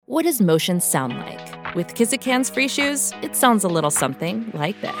What does motion sound like? With Kizik Hands Free Shoes, it sounds a little something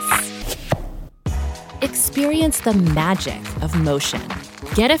like this. Experience the magic of motion.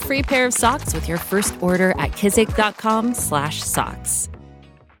 Get a free pair of socks with your first order at kizik.com/socks.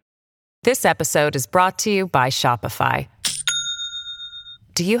 This episode is brought to you by Shopify.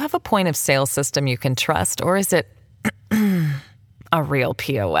 Do you have a point of sale system you can trust, or is it a real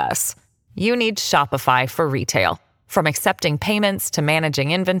POS? You need Shopify for retail. From accepting payments to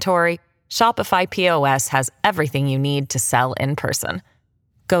managing inventory, Shopify POS has everything you need to sell in person.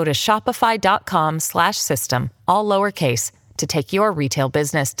 Go to shopify.com/system, all lowercase, to take your retail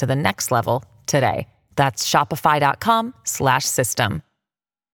business to the next level today. That's shopify.com/system.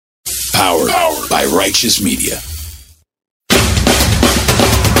 Powered by Righteous Media.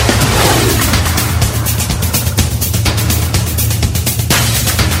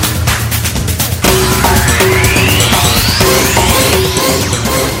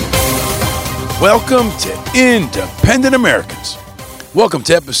 Welcome to Independent Americans. Welcome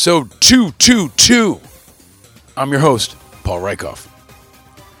to episode 222. I'm your host, Paul Rykoff.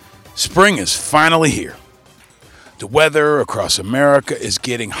 Spring is finally here. The weather across America is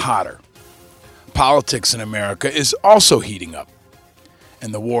getting hotter. Politics in America is also heating up.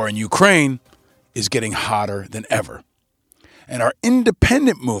 And the war in Ukraine is getting hotter than ever. And our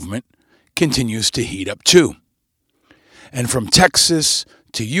independent movement continues to heat up too. And from Texas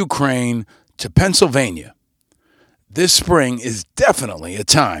to Ukraine to Pennsylvania, this spring is definitely a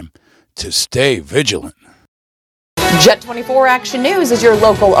time to stay vigilant. Jet 24 Action News is your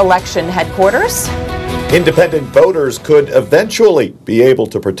local election headquarters. Independent voters could eventually be able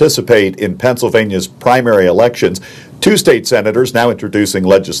to participate in Pennsylvania's primary elections. Two state senators now introducing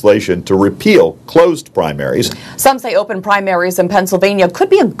legislation to repeal closed primaries. Some say open primaries in Pennsylvania could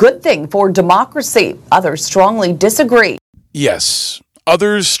be a good thing for democracy. Others strongly disagree. Yes,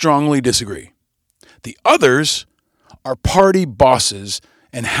 others strongly disagree. The others are party bosses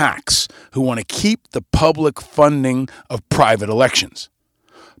and hacks who want to keep the public funding of private elections.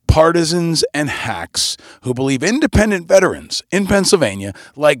 Partisans and hacks who believe independent veterans in Pennsylvania,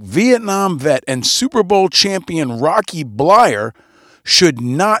 like Vietnam vet and Super Bowl champion Rocky Blyer, should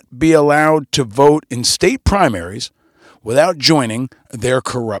not be allowed to vote in state primaries without joining their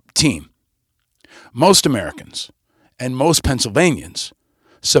corrupt team. Most Americans and most Pennsylvanians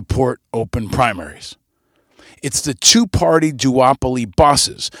support open primaries. It's the two-party duopoly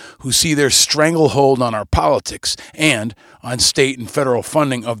bosses who see their stranglehold on our politics and on state and federal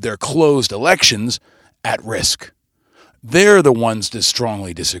funding of their closed elections at risk. They're the ones that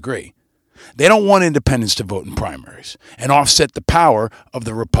strongly disagree. They don't want independents to vote in primaries and offset the power of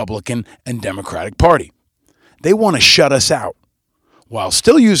the Republican and Democratic Party. They want to shut us out while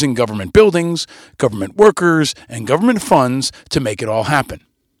still using government buildings, government workers, and government funds to make it all happen.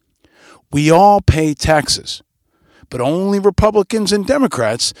 We all pay taxes, but only Republicans and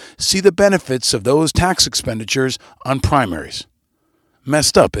Democrats see the benefits of those tax expenditures on primaries.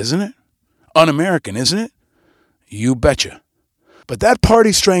 Messed up, isn't it? Un-American, isn't it? You betcha. But that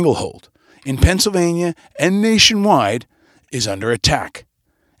party stranglehold in Pennsylvania and nationwide is under attack,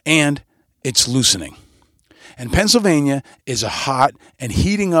 and it's loosening. And Pennsylvania is a hot and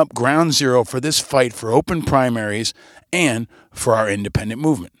heating up ground zero for this fight for open primaries and for our independent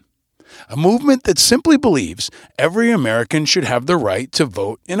movement. A movement that simply believes every American should have the right to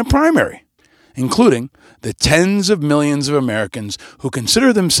vote in a primary, including the tens of millions of Americans who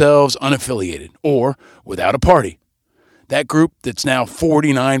consider themselves unaffiliated or without a party. That group that's now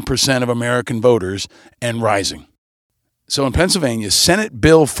 49% of American voters and rising. So in Pennsylvania, Senate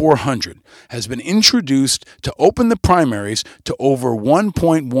Bill 400 has been introduced to open the primaries to over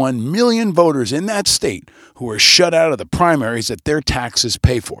 1.1 million voters in that state who are shut out of the primaries that their taxes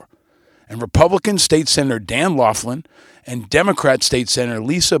pay for. And Republican State Senator Dan Laughlin and Democrat State Senator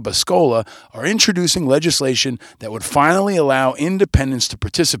Lisa Boscola are introducing legislation that would finally allow independents to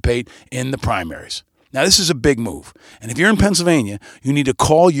participate in the primaries. Now, this is a big move. And if you're in Pennsylvania, you need to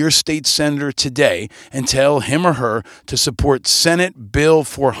call your state senator today and tell him or her to support Senate Bill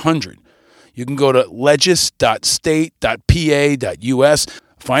 400. You can go to legis.state.pa.us.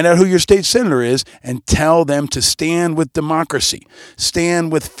 Find out who your state senator is and tell them to stand with democracy,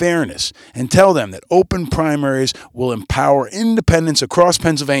 stand with fairness, and tell them that open primaries will empower independents across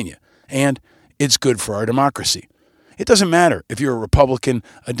Pennsylvania, and it's good for our democracy. It doesn't matter if you're a Republican,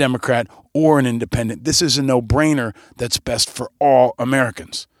 a Democrat, or an independent. This is a no-brainer that's best for all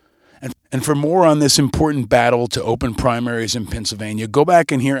Americans. And for more on this important battle to open primaries in Pennsylvania, go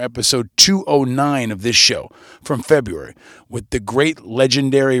back and hear episode 209 of this show from February with the great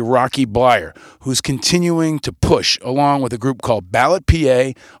legendary Rocky Blyer, who's continuing to push along with a group called Ballot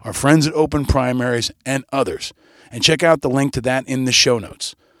PA, our friends at Open Primaries, and others. And check out the link to that in the show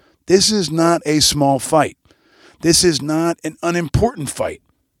notes. This is not a small fight. This is not an unimportant fight.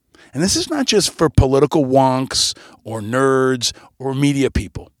 And this is not just for political wonks or nerds or media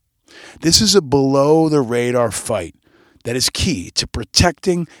people. This is a below-the-radar fight that is key to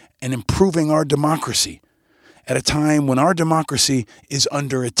protecting and improving our democracy at a time when our democracy is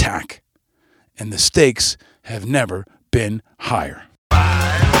under attack, and the stakes have never been higher.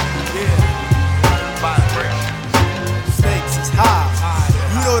 Stakes is high.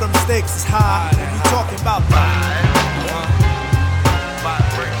 You know them stakes is high when you talking about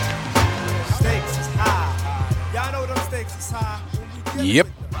stakes is high. Y'all know them stakes is high. Yep.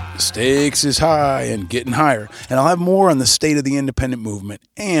 Stakes is high and getting higher. And I'll have more on the state of the independent movement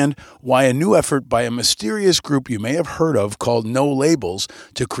and why a new effort by a mysterious group you may have heard of called No Labels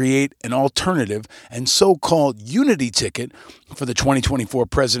to create an alternative and so-called unity ticket for the 2024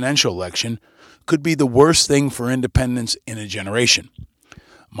 presidential election could be the worst thing for independents in a generation.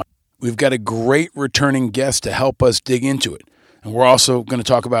 We've got a great returning guest to help us dig into it. And we're also going to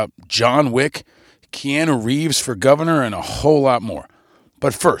talk about John Wick, Keanu Reeves for governor, and a whole lot more.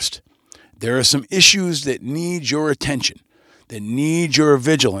 But first, there are some issues that need your attention, that need your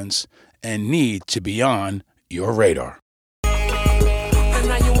vigilance, and need to be on your radar.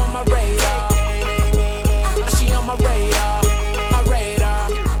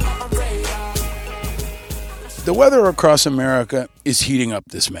 The weather across America is heating up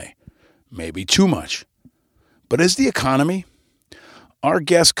this May. Maybe too much. But is the economy? Our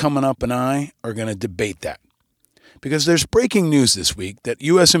guest coming up and I are going to debate that. Because there's breaking news this week that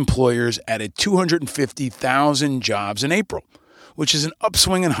U.S. employers added 250,000 jobs in April, which is an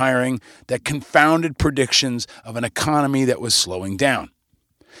upswing in hiring that confounded predictions of an economy that was slowing down.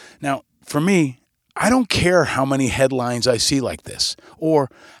 Now, for me, I don't care how many headlines I see like this, or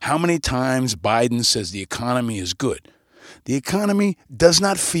how many times Biden says the economy is good. The economy does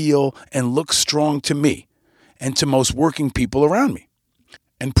not feel and look strong to me and to most working people around me.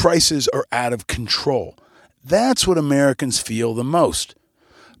 And prices are out of control. That's what Americans feel the most.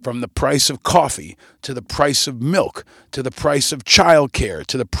 From the price of coffee, to the price of milk, to the price of childcare,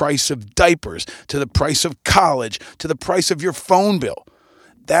 to the price of diapers, to the price of college, to the price of your phone bill.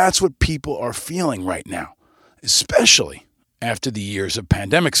 That's what people are feeling right now, especially after the years of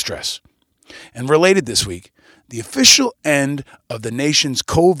pandemic stress. And related this week, the official end of the nation's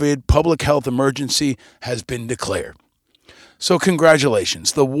COVID public health emergency has been declared. So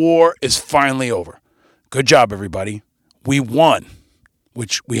congratulations, the war is finally over. Good job, everybody. We won,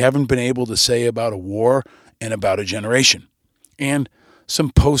 which we haven't been able to say about a war in about a generation. And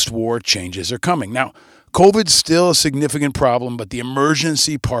some post-war changes are coming. Now, COVID's still a significant problem, but the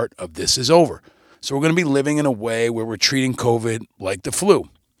emergency part of this is over. So we're going to be living in a way where we're treating COVID like the flu.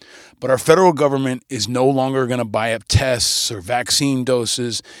 But our federal government is no longer going to buy up tests or vaccine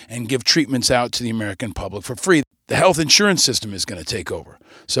doses and give treatments out to the American public for free. The health insurance system is going to take over.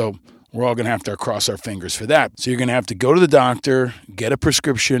 So we're all going to have to cross our fingers for that. So you're going to have to go to the doctor, get a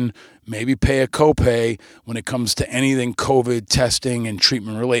prescription, maybe pay a copay when it comes to anything COVID testing and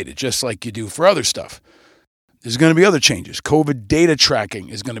treatment related, just like you do for other stuff. There's going to be other changes. COVID data tracking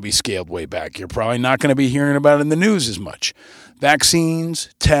is going to be scaled way back. You're probably not going to be hearing about it in the news as much. Vaccines,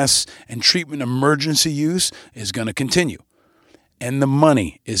 tests, and treatment emergency use is going to continue. And the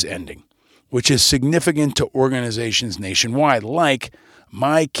money is ending, which is significant to organizations nationwide like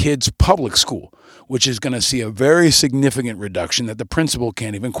my kid's public school, which is going to see a very significant reduction that the principal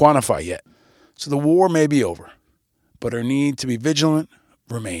can't even quantify yet. So the war may be over, but our need to be vigilant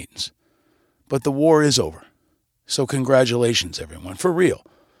remains. But the war is over. So congratulations, everyone, for real.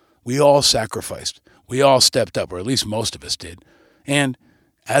 We all sacrificed. We all stepped up, or at least most of us did. And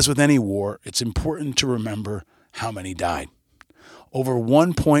as with any war, it's important to remember how many died. Over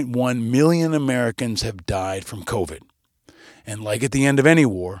 1.1 million Americans have died from COVID. And like at the end of any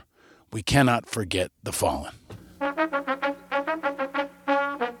war, we cannot forget the fallen.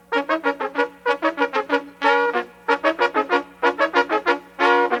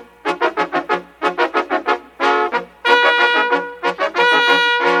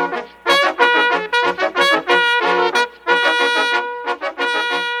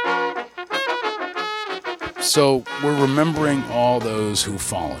 So we're remembering all those who've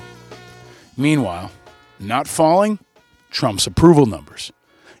fallen. Meanwhile, not falling, Trump's approval numbers,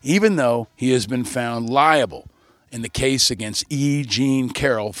 even though he has been found liable in the case against E. Jean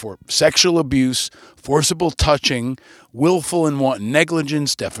Carroll for sexual abuse, forcible touching, willful and wanton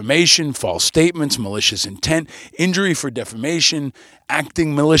negligence, defamation, false statements, malicious intent, injury for defamation,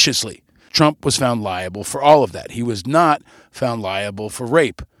 acting maliciously. Trump was found liable for all of that. He was not found liable for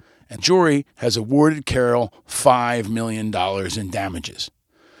rape. And jury has awarded Carroll $5 million in damages.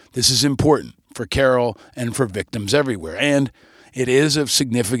 This is important for Carroll and for victims everywhere. And it is a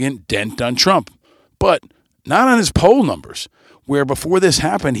significant dent on Trump. But not on his poll numbers, where before this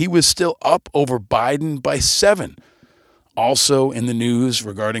happened, he was still up over Biden by 7. Also in the news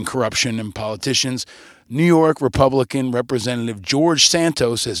regarding corruption and politicians, New York Republican Representative George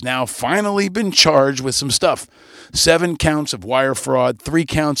Santos has now finally been charged with some stuff. 7 counts of wire fraud, 3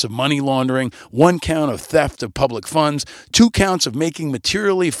 counts of money laundering, 1 count of theft of public funds, 2 counts of making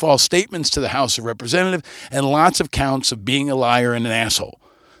materially false statements to the House of Representatives, and lots of counts of being a liar and an asshole.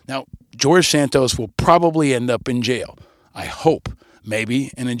 Now, George Santos will probably end up in jail. I hope,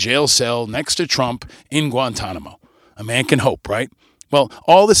 maybe in a jail cell next to Trump in Guantanamo. A man can hope, right? Well,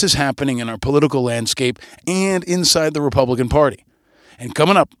 all this is happening in our political landscape and inside the Republican Party. And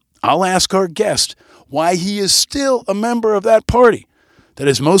coming up, I'll ask our guest why he is still a member of that party that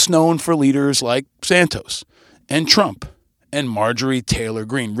is most known for leaders like Santos and Trump and Marjorie Taylor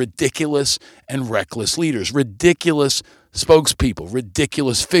Greene. Ridiculous and reckless leaders, ridiculous spokespeople,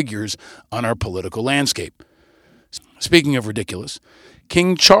 ridiculous figures on our political landscape. Speaking of ridiculous,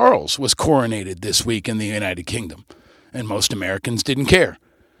 King Charles was coronated this week in the United Kingdom, and most Americans didn't care.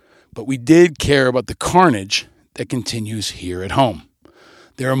 But we did care about the carnage that continues here at home.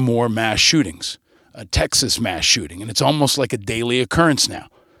 There are more mass shootings, a Texas mass shooting, and it's almost like a daily occurrence now.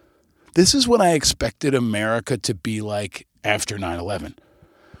 This is what I expected America to be like after 9/11.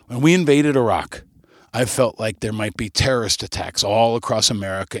 When we invaded Iraq, I felt like there might be terrorist attacks all across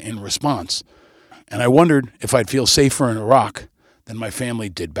America in response. And I wondered if I'd feel safer in Iraq than my family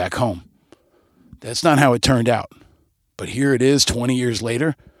did back home. That's not how it turned out. But here it is 20 years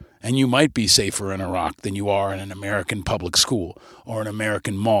later, and you might be safer in Iraq than you are in an American public school or an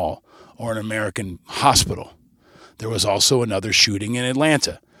American mall or an American hospital. There was also another shooting in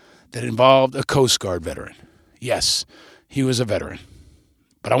Atlanta that involved a Coast Guard veteran. Yes, he was a veteran.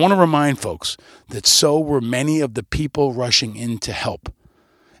 But I want to remind folks that so were many of the people rushing in to help.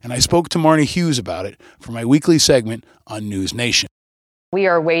 And I spoke to Marnie Hughes about it for my weekly segment on News Nation. We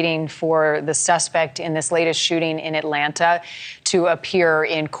are waiting for the suspect in this latest shooting in Atlanta to appear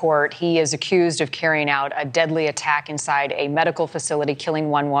in court. He is accused of carrying out a deadly attack inside a medical facility, killing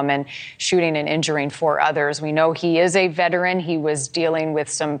 1 woman, shooting and injuring 4 others. We know he is a veteran. He was dealing with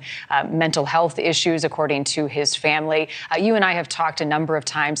some mental health issues, according to his family. You and I have talked a number of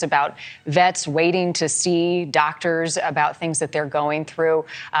times about vets waiting to see doctors about things that they're going through.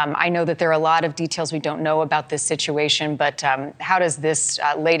 I know that there are a lot of details we don't know about this situation, but how does this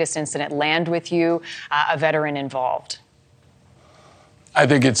latest incident land with you, a veteran involved? I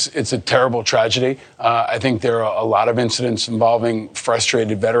think it's a terrible tragedy. I think there are a lot of incidents involving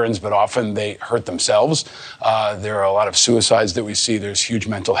frustrated veterans, but often they hurt themselves. There are a lot of suicides that we see. There's huge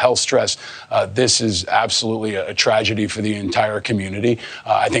mental health stress. This is absolutely a tragedy for the entire community.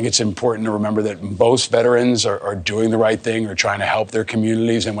 I think it's important to remember that most veterans are doing the right thing or trying to help their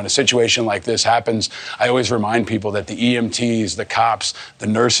communities. And when a situation like this happens, I always remind people that the EMTs, the cops, the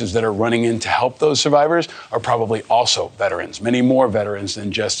nurses that are running in to help those survivors are probably also veterans, many more veterans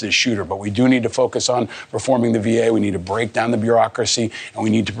than just this shooter. But we do need to focus on reforming the VA. We need to break down the bureaucracy, and we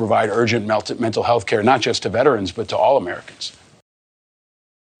need to provide urgent mental health care, not just to veterans, but to all Americans.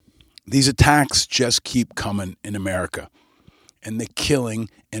 These attacks just keep coming in America, and the killing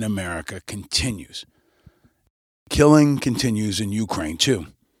in America continues. Killing continues in Ukraine, too.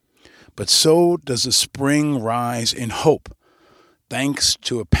 But so does a spring rise in hope, thanks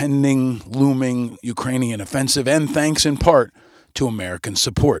to a pending, looming Ukrainian offensive, and thanks in part to American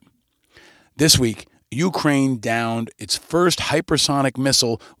support. This week, Ukraine downed its first hypersonic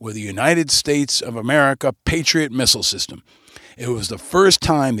missile with the United States of America Patriot missile system. It was the first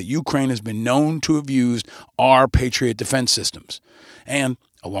time that Ukraine has been known to have used our Patriot defense systems. And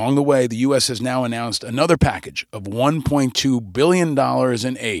along the way, the U.S. has now announced another package of $1.2 billion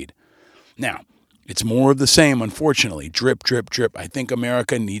in aid. Now, it's more of the same, unfortunately. Drip, drip, drip. I think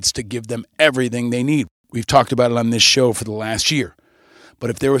America needs to give them everything they need. We've talked about it on this show for the last year. But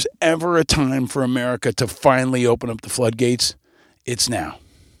if there was ever a time for America to finally open up the floodgates, it's now.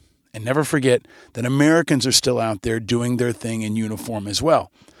 And never forget that Americans are still out there doing their thing in uniform as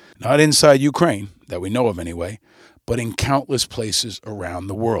well. Not inside Ukraine, that we know of anyway, but in countless places around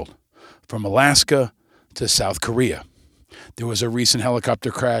the world, from Alaska to South Korea. There was a recent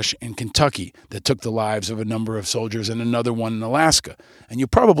helicopter crash in Kentucky that took the lives of a number of soldiers and another one in Alaska. And you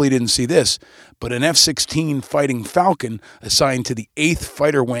probably didn't see this, but an F-16 Fighting Falcon assigned to the 8th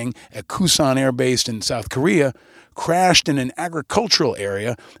Fighter Wing at Kusan Air Base in South Korea crashed in an agricultural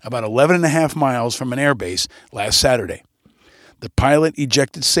area about 11 and a half miles from an air base last Saturday. The pilot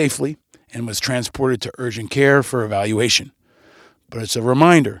ejected safely and was transported to urgent care for evaluation. But it's a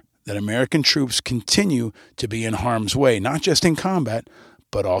reminder that American troops continue to be in harm's way, not just in combat,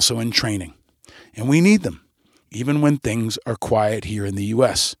 but also in training. And we need them, even when things are quiet here in the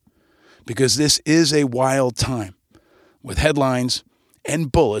U.S., because this is a wild time with headlines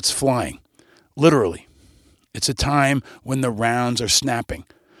and bullets flying. Literally, it's a time when the rounds are snapping,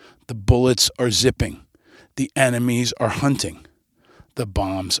 the bullets are zipping, the enemies are hunting, the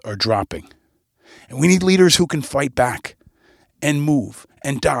bombs are dropping. And we need leaders who can fight back and move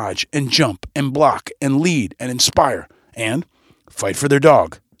and dodge and jump and block and lead and inspire and fight for their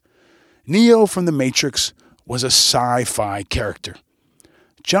dog. Neo from The Matrix was a sci-fi character.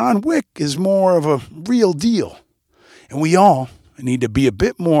 John Wick is more of a real deal. And we all need to be a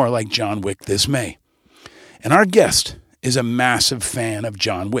bit more like John Wick this May. And our guest is a massive fan of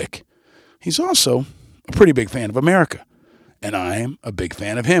John Wick. He's also a pretty big fan of America. And I am a big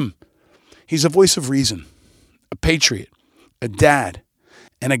fan of him. He's a voice of reason, a patriot, a dad,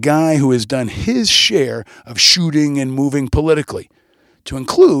 and a guy who has done his share of shooting and moving politically, to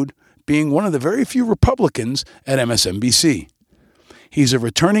include being one of the very few Republicans at MSNBC. He's a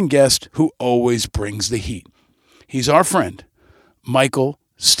returning guest who always brings the heat. He's our friend, Michael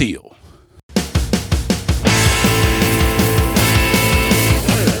Steele.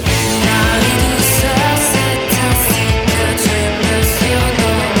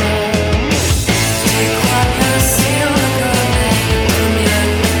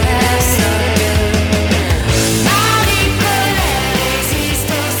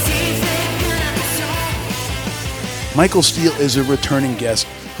 Michael Steele is a returning guest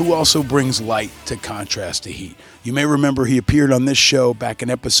who also brings light to contrast to heat. You may remember he appeared on this show back in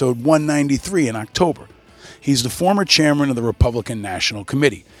episode 193 in October. He's the former chairman of the Republican National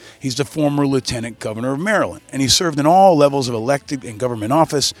Committee. He's the former lieutenant governor of Maryland, and he served in all levels of elected and government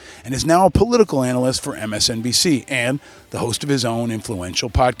office and is now a political analyst for MSNBC and the host of his own influential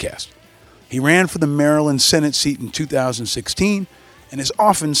podcast. He ran for the Maryland Senate seat in 2016 and is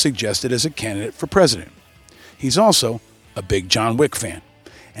often suggested as a candidate for president. He's also a big John Wick fan,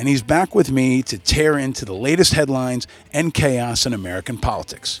 and he's back with me to tear into the latest headlines and chaos in American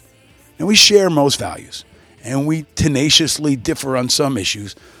politics. And we share most values, and we tenaciously differ on some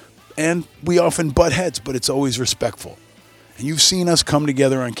issues, and we often butt heads, but it's always respectful. And you've seen us come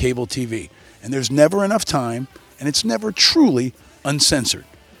together on cable TV, and there's never enough time, and it's never truly uncensored.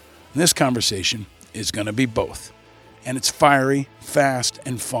 And this conversation is going to be both, and it's fiery, fast,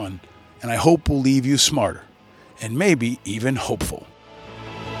 and fun, and I hope will leave you smarter. And maybe even hopeful.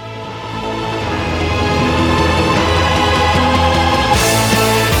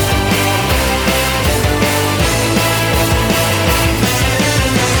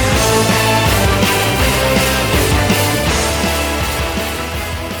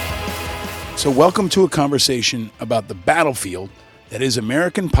 So welcome to a conversation about the battlefield that is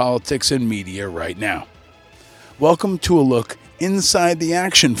American politics and media right now. Welcome to a look inside the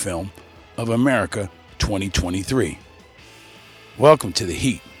action film of America 2023. Welcome to the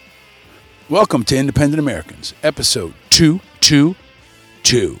heat. Welcome to Independent Americans, episode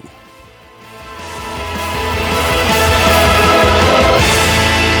 222.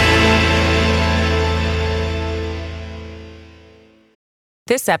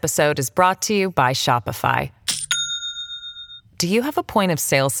 This episode is brought to you by Shopify. Do you have a point of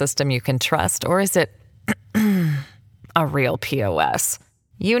sale system you can trust, or is it a real POS?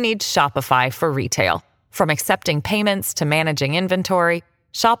 You need Shopify for retail. From accepting payments to managing inventory,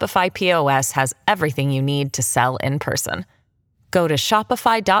 Shopify POS has everything you need to sell in person. Go to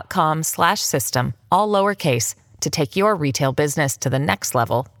shopify.com/system, all lowercase, to take your retail business to the next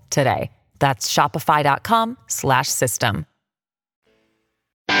level today. That's shopify.com/system.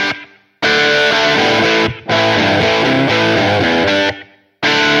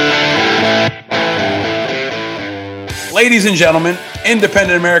 Ladies and gentlemen,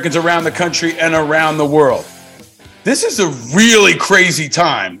 independent Americans around the country and around the world. This is a really crazy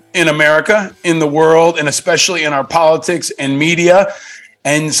time in America, in the world, and especially in our politics and media.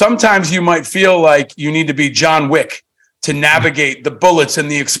 And sometimes you might feel like you need to be John Wick to navigate the bullets and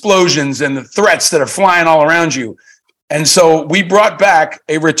the explosions and the threats that are flying all around you. And so we brought back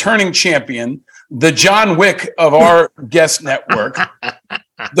a returning champion, the John Wick of our guest network,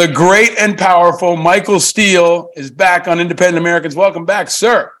 The great and powerful Michael Steele is back on Independent Americans. Welcome back,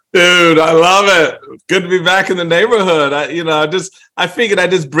 sir. Dude, I love it. Good to be back in the neighborhood. I figured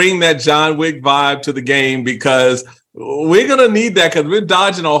I'd just bring that John Wick vibe to the game because we're going to need that because we're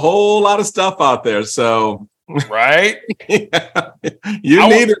dodging a whole lot of stuff out there. So, right? Yeah. You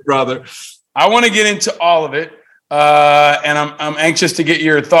need it, brother. I want to get into all of it. And I'm anxious to get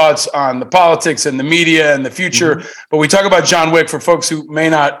your thoughts on the politics and the media and the future. Mm-hmm. But we talk about John Wick for folks who may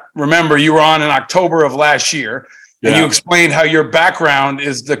not remember. You were on in October of last year. And you explained how your background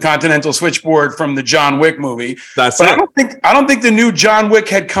is the Continental Switchboard from the John Wick movie. That's it. I don't think the new John Wick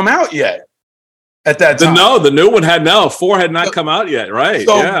had come out yet at that time. The new one had 4 had not come out yet. Right.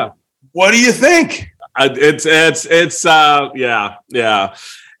 So yeah. What do you think?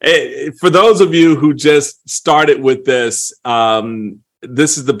 For those of you who just started with this,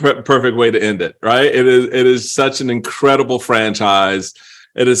 this is the perfect way to end it. Right. It is such an incredible franchise.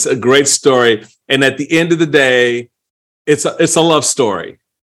 It is a great story. And at the end of the day, it's a love story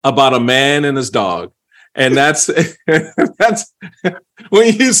about a man and his dog. And that's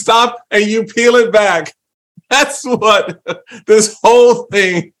when you stop and you peel it back, that's what this whole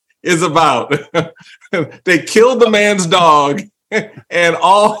thing is about. They killed the man's dog and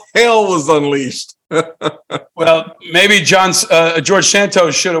all hell was unleashed. Well, maybe George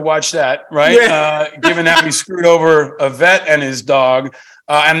Santos should have watched that, right? Yeah. Given that we screwed over a vet and his dog.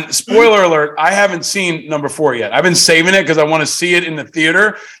 And spoiler alert, I haven't seen number 4 yet. I've been saving it because I want to see it in the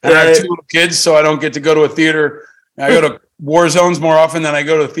theater. And I have 2 little kids, so I don't get to go to a theater. I go to war zones more often than I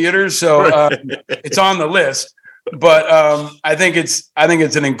go to theaters. So it's on the list. But I think it's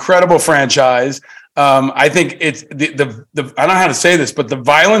an incredible franchise. I think it's the I don't know how to say this, but the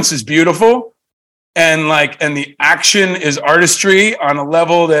violence is beautiful. And the action is artistry on a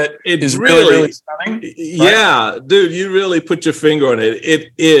level that is really stunning. Right? Yeah, dude, you really put your finger on it.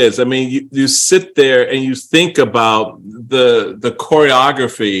 It is. I mean, you sit there and you think about the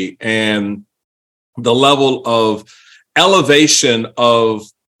choreography and the level of elevation of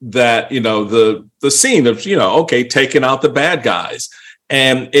that, the scene of, taking out the bad guys.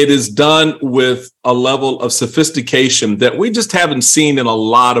 And it is done with a level of sophistication that we just haven't seen in a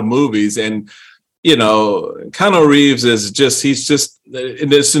lot of movies. And Keanu Reeves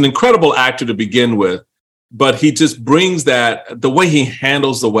it's an incredible actor to begin with, but he just brings that, the way he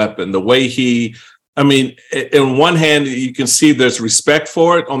handles the weapon, the way in one hand, you can see there's respect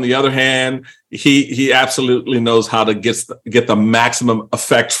for it. On the other hand, he absolutely knows how to get the maximum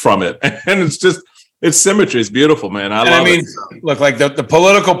effect from it. And it's symmetry. It's beautiful, man. I love it. Look, like the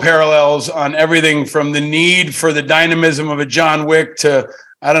political parallels on everything from the need for the dynamism of a John Wick to,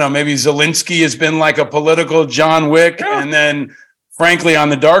 I don't know, maybe Zelensky has been like a political John Wick. Yeah. And then, frankly, on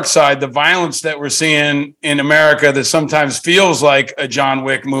the dark side, the violence that we're seeing in America that sometimes feels like a John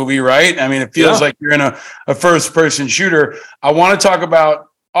Wick movie, right? I mean, it feels like you're in a first-person shooter. I want to talk about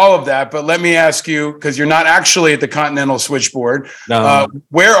all of that, but let me ask you, because you're not actually at the Continental Switchboard. No.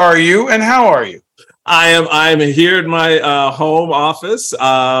 Where are you and how are you? I'm here in my home office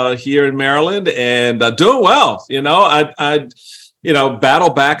here in Maryland and doing well. I battle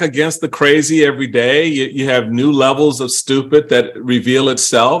back against the crazy every day. You have new levels of stupid that reveal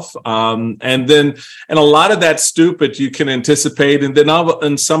itself. And a lot of that stupid you can anticipate. And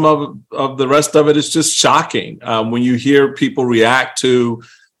then some of the rest of it is just shocking. When you hear people react to,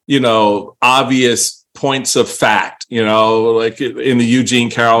 obvious points of fact, like in the E. Jean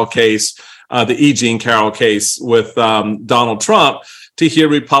Carroll case with Donald Trump, to hear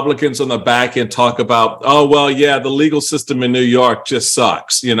Republicans on the back end talk about, the legal system in New York just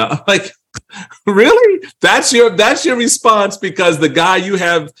sucks. Like, really? That's your response because the guy you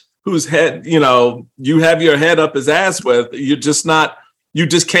have whose head, you have your head up his ass with, you just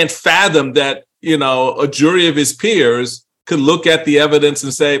can't fathom that, a jury of his peers could look at the evidence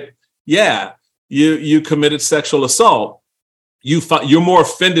and say, yeah, you committed sexual assault. You're more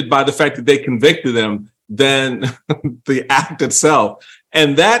offended by the fact that they convicted them than the act itself.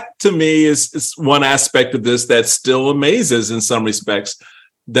 And that, to me, is one aspect of this that still amazes in some respects,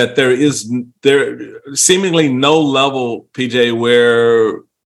 that there seemingly no level, PJ, where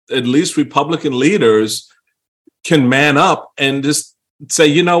at least Republican leaders can man up and just say,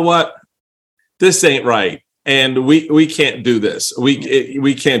 you know what, this ain't right. And we can't do this.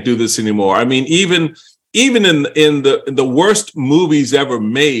 We can't do this anymore. I mean, even in the worst movies ever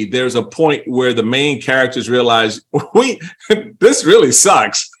made, there's a point where the main characters realize this really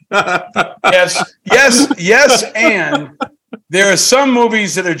sucks. Yes. And there are some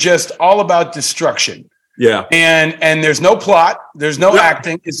movies that are just all about destruction. Yeah. And there's no plot, there's no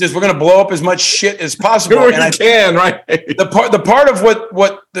acting. It's just we're going to blow up as much shit as possible. Sure, and you can, right? The part of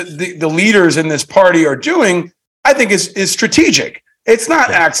what the leaders in this party are doing, I think, is strategic. It's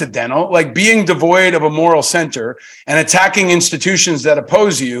not accidental. Like being devoid of a moral center and attacking institutions that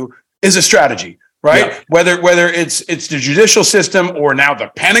oppose you is a strategy, right? Yeah. Whether it's the judicial system or now the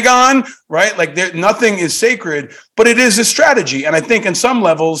Pentagon, right? Like nothing is sacred, but it is a strategy. And I think in some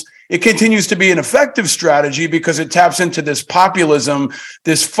levels, it continues to be an effective strategy because it taps into this populism,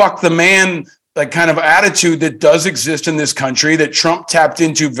 this fuck the man like kind of attitude that does exist in this country that Trump tapped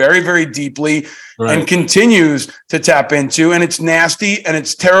into very, very deeply and continues to tap into. And it's nasty and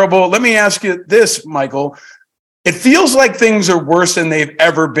it's terrible. Let me ask you this, Michael. It feels like things are worse than they've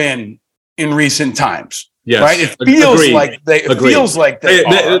ever been in recent times. Yes. Right? It feels like they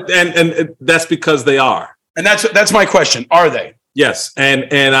are. And that's because they are. And that's my question. Are they? Yes.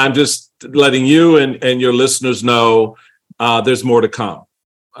 And I'm just letting you and your listeners know there's more to come.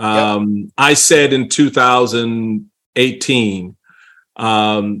 I said in 2018,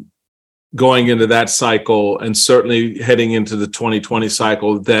 going into that cycle and certainly heading into the 2020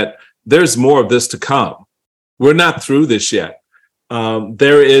 cycle, that there's more of this to come. We're not through this yet.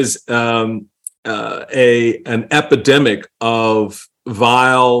 There is an epidemic of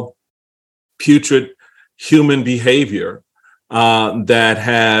vile, putrid human behavior that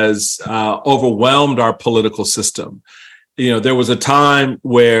has overwhelmed our political system. You know, there was a time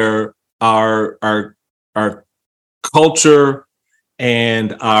where our culture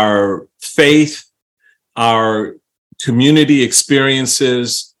and our faith, our community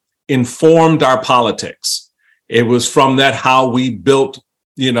experiences informed our politics. It was from that how we built,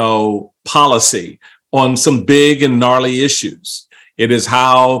 policy on some big and gnarly issues. It is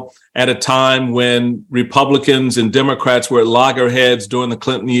how, at a time when Republicans and Democrats were at loggerheads during the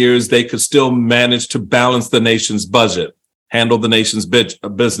Clinton years, they could still manage to balance the nation's budget, handle the nation's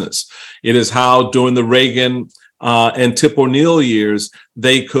business. It is how during the Reagan and Tip O'Neill years,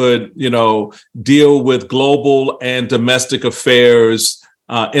 they could, deal with global and domestic affairs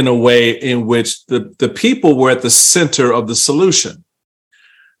in a way in which the people were at the center of the solution.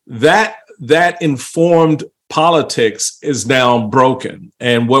 That informed politics is now broken.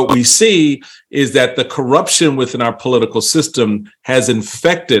 And what we see is that the corruption within our political system has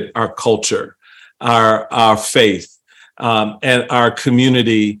infected our culture, our faith, and our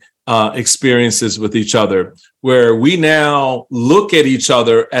community experiences with each other, where we now look at each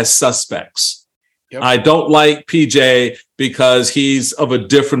other as suspects. Yep. I don't like PJ because he's of a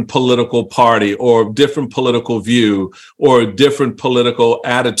different political party or different political view or a different political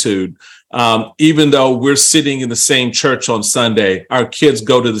attitude. Even though we're sitting in the same church on Sunday, our kids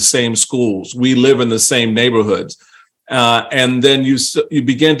go to the same schools, we live in the same neighborhoods. And then you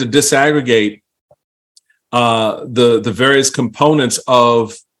begin to disaggregate the various components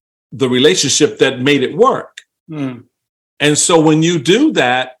of the relationship that made it work. Mm. And so when you do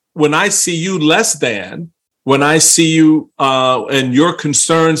that, when I see you less than, when I see you and your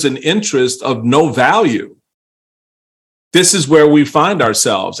concerns and interests of no value, this is where we find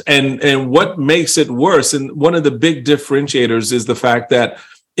ourselves. And what makes it worse, and one of the big differentiators is the fact that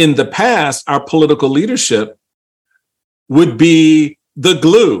in the past, our political leadership would be the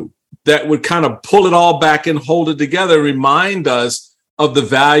glue that would kind of pull it all back and hold it together, remind us of the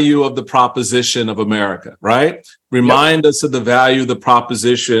value of the proposition of America, right? Remind us of the value of the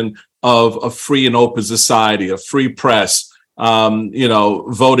proposition of a free and open society, a free press,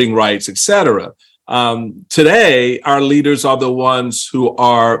 voting rights, et cetera. Today, our leaders are the ones who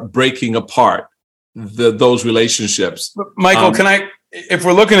are breaking apart those relationships. Michael, if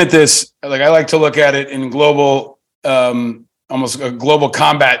we're looking at this, like I like to look at it in global, almost global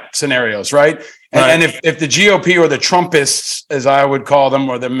combat scenarios, right? And if the GOP or the Trumpists, as I would call them,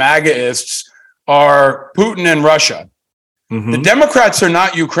 or the MAGAists are Putin and Russia, the Democrats are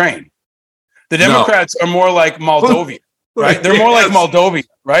not Ukraine. The Democrats are more like Moldova, right? They're more like Moldova,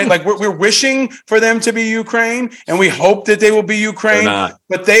 right? Like we're wishing for them to be Ukraine, and we hope that they will be Ukraine,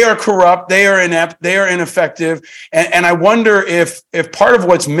 but they are corrupt, they are inept, they are ineffective. And I wonder if part of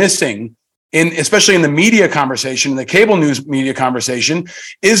what's missing, especially in the media conversation, the cable news media conversation,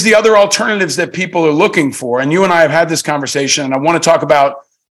 is the other alternatives that people are looking for. And you and I have had this conversation, and I want to talk about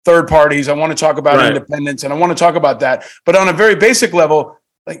third parties. I want to talk about independents, and I want to talk about that. But on a very basic level,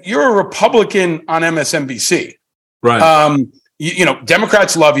 like you're a Republican on MSNBC. Right.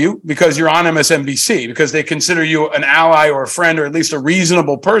 Democrats love you because you're on MSNBC, because they consider you an ally or a friend or at least a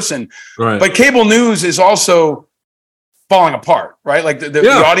reasonable person. Right. But cable news is also falling apart, right? Like the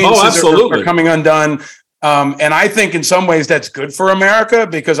audiences are coming undone. And I think in some ways that's good for America,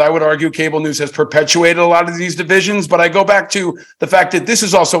 because I would argue cable news has perpetuated a lot of these divisions. But I go back to the fact that this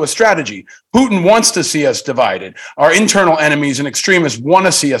is also a strategy. Putin wants to see us divided. Our internal enemies and extremists want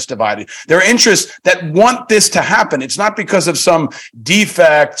to see us divided. There are interests that want this to happen. It's not because of some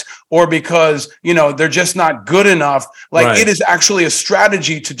defect or because, they're just not good enough. It is actually a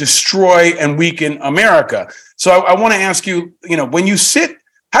strategy to destroy and weaken America. So I want to ask you, when you sit,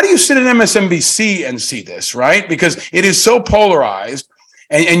 how do you sit at MSNBC and see this, right? Because it is so polarized,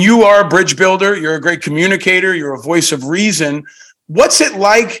 and you are a bridge builder, you're a great communicator, you're a voice of reason. What's it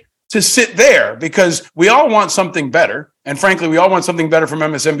like to sit there? Because we all want something better. And frankly, we all want something better from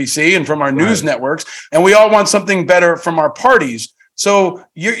MSNBC and from our news networks, and we all want something better from our parties. So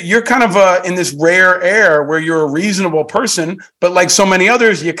you're kind of in this rare air where you're a reasonable person, but like so many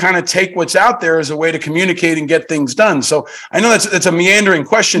others, you kind of take what's out there as a way to communicate and get things done. So I know that's a meandering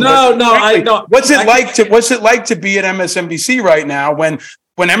question. What's it like to be at MSNBC right now when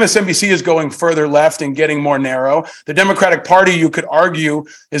MSNBC is going further left and getting more narrow? The Democratic Party, you could argue,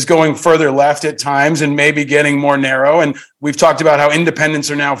 is going further left at times and maybe getting more narrow. And we've talked about how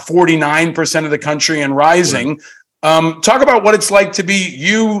independents are now 49% of the country and rising. Right. Talk about what it's like to be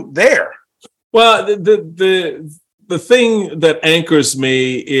you there. Well, the thing that anchors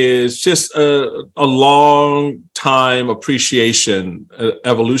me is just a long time appreciation,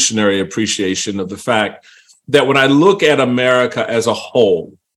 evolutionary appreciation of the fact that when I look at America as a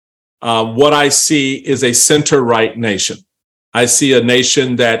whole, what I see is a center-right nation. I see a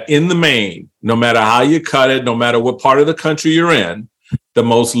nation that in the main, no matter how you cut it, no matter what part of the country you're in, the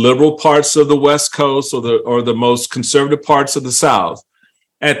most liberal parts of the West Coast or the most conservative parts of the South,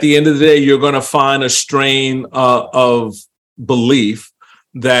 at the end of the day, you're going to find a strain of belief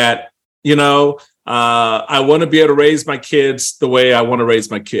that, I want to be able to raise my kids the way I want to raise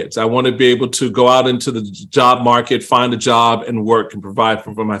my kids. I want to be able to go out into the job market, find a job and work and provide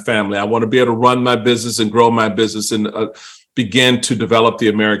for my family. I want to be able to run my business and grow my business and begin to develop the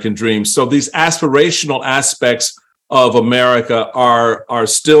American dream. So these aspirational aspects of America are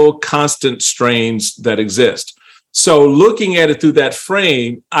still constant strains that exist. So looking at it through that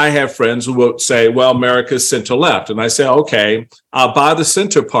frame, I have friends who will say, well, America's center left. And I say, okay, I'll buy the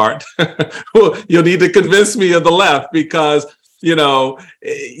center part. You'll need to convince me of the left because,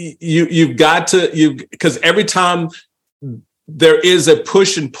 you've got to, because every time there is a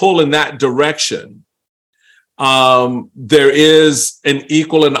push and pull in that direction, there is an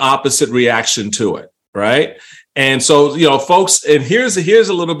equal and opposite reaction to it, right? And so, folks, and here's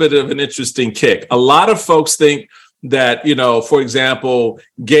a little bit of an interesting kick. A lot of folks think that, for example,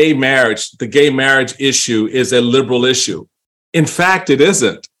 the gay marriage issue is a liberal issue. In fact, it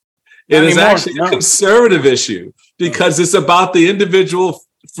isn't. It is actually a conservative issue because it's about the individual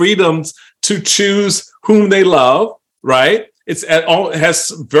freedoms to choose whom they love, right? It has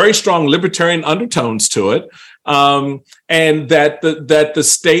very strong libertarian undertones to it, and that the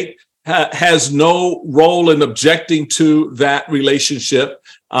state has no role in objecting to that relationship,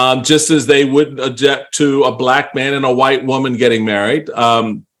 just as they wouldn't object to a black man and a white woman getting married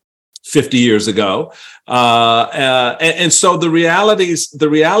 50 years ago. And so the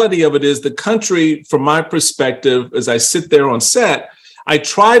reality of it is the country, from my perspective, as I sit there on set, I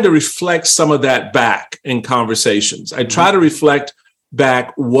try to reflect some of that back in conversations. I try to reflect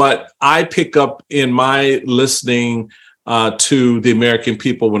back what I pick up in my listening to the American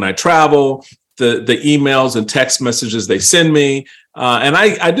people when I travel, the emails and text messages they send me. And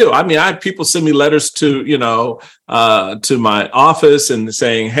I do. I mean, people send me letters to my office and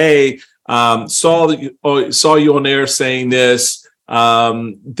saying, hey, saw you on air saying this.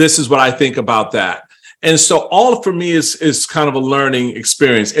 This is what I think about that. And so all for me is kind of a learning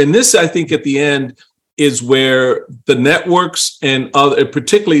experience. And this, I think, at the end is where the networks and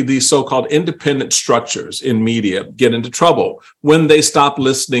particularly these so-called independent structures in media get into trouble when they stop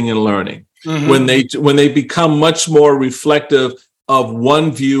listening and learning, when they become much more reflective of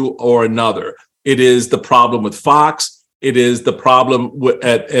one view or another. It is the problem with Fox. It is the problem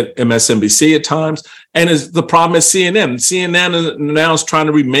at MSNBC at times, and is the problem at CNN. CNN now is trying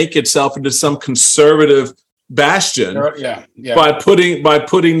to remake itself into some conservative bastion by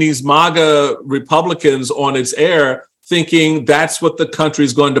putting these MAGA Republicans on its air, thinking that's what the country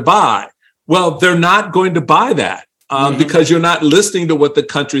is going to buy. Well, they're not going to buy that because you're not listening to what the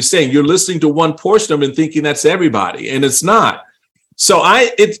country is saying. You're listening to one portion of it and thinking that's everybody, and it's not. So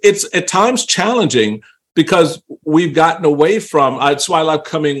it's at times challenging because we've gotten away from. That's why I love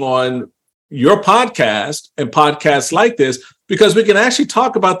coming on your podcast and podcasts like this, because we can actually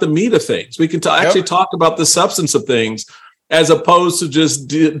talk about the meat of things. We can actually talk about the substance of things. as opposed to just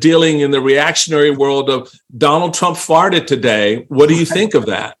dealing in the reactionary world of Donald Trump farted today. What do you think of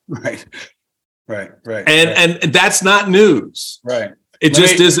that? Right. And that's not news. Right. It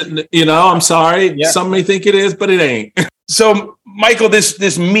just isn't, I'm sorry. Yeah. Some may think it is, but it ain't. So, Michael,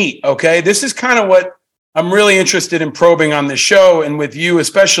 this meat, okay, this is kind of what I'm really interested in probing on this show, and with you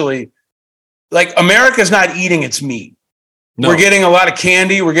especially. Like, America's not eating its meat. No. We're getting a lot of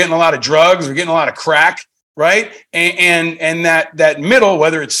candy. We're getting a lot of drugs. We're getting a lot of crack, right? And that middle,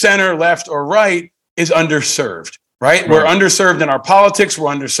 whether it's center, left, or right, is underserved, right? We're underserved in our politics.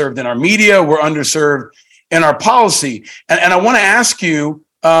 We're underserved in our media. We're underserved in our policy. And I want to ask you,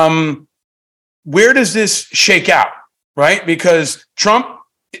 where does this shake out, right? Because Trump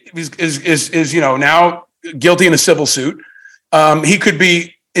is now guilty in a civil suit. He could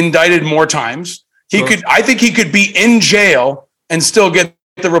be indicted more times. I think he could be in jail and still get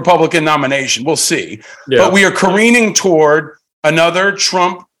the Republican nomination. We'll see. Yeah. But we are careening toward another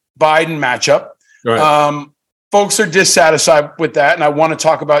Trump-Biden matchup. Right. Folks are dissatisfied with that, and I want to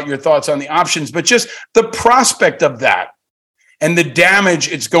talk about your thoughts on the options, but just the prospect of that and the damage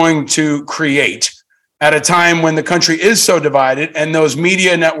it's going to create at a time when the country is so divided and those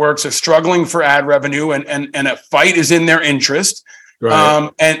media networks are struggling for ad revenue and a fight is in their interest. Right.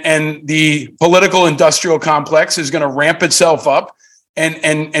 And the political industrial complex is going to ramp itself up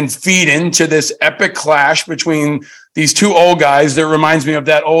and feed into this epic clash between these two old guys that reminds me of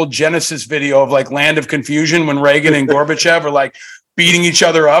that old Genesis video of like Land of Confusion when Reagan and Gorbachev are like beating each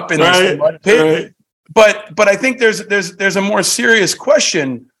other up in this mud pit. Right. But I think there's a more serious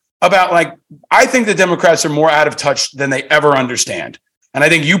question about, like, I think the Democrats are more out of touch than they ever understand. And I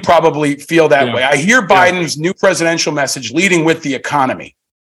think you probably feel that way. I hear Biden's new presidential message leading with the economy.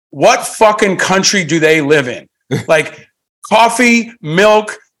 What fucking country do they live in? Like, coffee,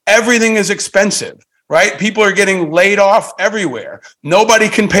 milk, everything is expensive, right? People are getting laid off everywhere. Nobody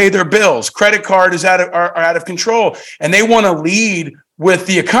can pay their bills. Credit card is are out of control. And they want to lead with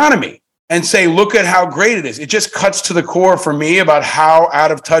the economy and say, look at how great it is. It just cuts to the core for me about how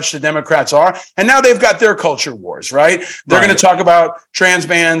out of touch the Democrats are. And now they've got their culture wars, right? They're going to talk about trans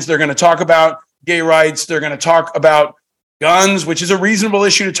bans. They're going to talk about gay rights. They're going to talk about guns, which is a reasonable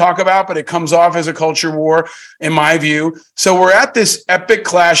issue to talk about, but it comes off as a culture war, in my view. So we're at this epic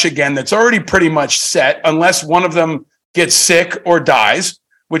clash again that's already pretty much set, unless one of them gets sick or dies,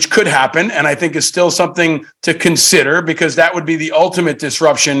 which could happen, and I think is still something to consider, because that would be the ultimate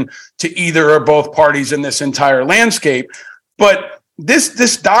disruption to either or both parties in this entire landscape. But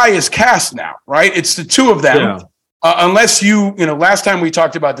this die is cast now, right? It's the two of them. Yeah. Unless last time we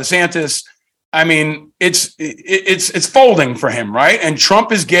talked about DeSantis, I mean, it's folding for him, right? And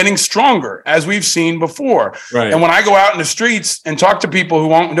Trump is getting stronger, as we've seen before. Right. And when I go out in the streets and talk to people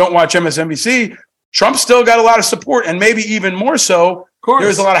who don't watch MSNBC, Trump's still got a lot of support, and maybe even more so.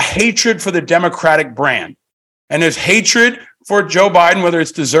 There's a lot of hatred for the Democratic brand. And there's hatred for Joe Biden, whether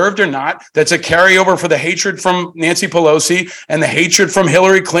it's deserved or not. That's a carryover for the hatred from Nancy Pelosi and the hatred from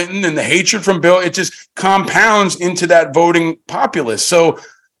Hillary Clinton and the hatred from Bill. It just compounds into that voting populace. So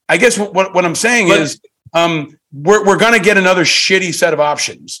I guess what I'm saying is we're going to get another shitty set of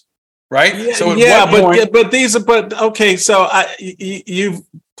options, right? Yeah, so you've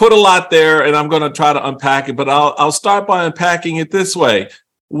put a lot there, and I'm going to try to unpack it, but I'll start by unpacking it this way.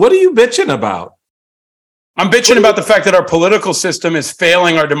 What are you bitching about? I'm bitching about the fact that our political system is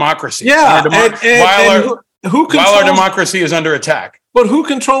failing our democracy. Yeah, while our democracy is under attack. But who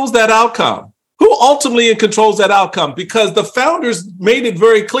controls that outcome? Who ultimately controls that outcome? Because the founders made it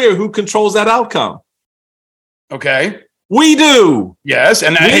very clear who controls that outcome. Okay. We do. Yes.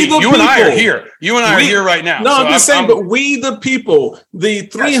 And you and I are here. You and I are here right now. No, so I'm just saying, but we the people, the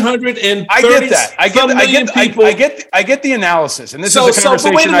 330 I get that. I get the analysis. And this is a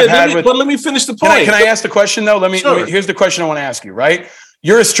conversation I've had with. But let me finish the point. Can I ask the question though? Here's the question I want to ask you, right?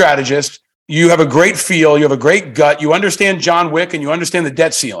 You're a strategist. You have a great feel. You have a great gut. You understand John Wick and you understand the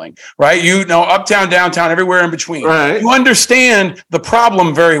debt ceiling, right? You know, uptown, downtown, everywhere in between. Right. You understand the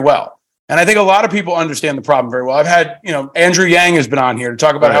problem very well. And I think a lot of people understand the problem very well. I've had, Andrew Yang has been on here to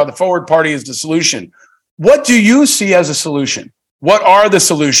talk about how the Forward Party is the solution. What do you see as a solution? What are the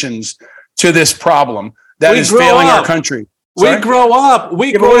solutions to this problem that is failing our country? Sorry? We grow up.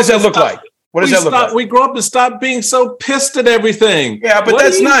 What does that look like? What does that look like? We grow up and stop being so pissed at everything. Yeah, but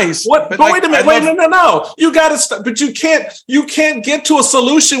that's nice. But wait a minute. No. You got to stop. But you can't get to a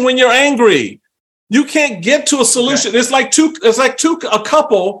solution when you're angry. You can't get to a solution. Okay. It's like a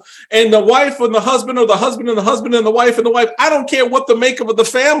couple, and the wife and the husband, or the husband and the husband and the wife and the wife. I don't care what the makeup of the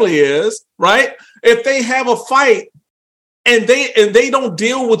family is, right? If they have a fight and they don't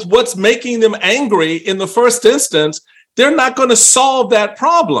deal with what's making them angry in the first instance, they're not going to solve that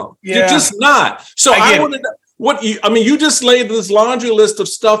problem. Yeah. They're just not. So I wanted you just laid this laundry list of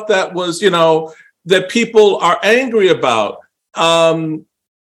stuff that was, that people are angry about.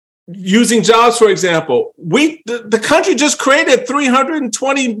 Using jobs, for example, the country just created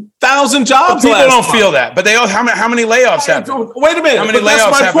 320,000 jobs. People don't feel that, but how many layoffs happen? Wait a minute. How many but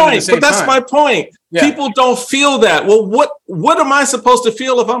layoffs that's my point. But that's time? my point. Yeah. People don't feel that. Well, what am I supposed to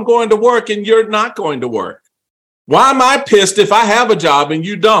feel if I'm going to work and you're not going to work? Why am I pissed if I have a job and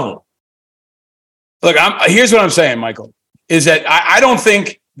you don't? Look, here's what I'm saying, Michael, is that I don't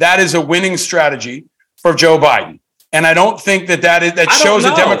think that is a winning strategy for Joe Biden. And I don't think that shows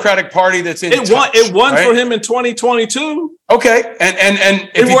a Democratic Party that's in touch. It won for him in 2022. Okay, and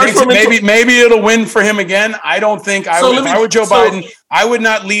if he thinks maybe it'll win for him again, I don't think if I were Joe Biden, I would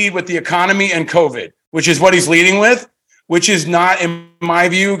not lead with the economy and COVID, which is what he's leading with, which is not, in my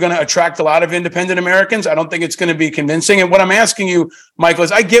view, going to attract a lot of independent Americans. I don't think it's going to be convincing. And what I'm asking you, Michael,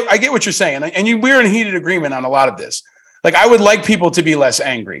 is I get what you're saying, and we're in heated agreement on a lot of this. Like, I would like people to be less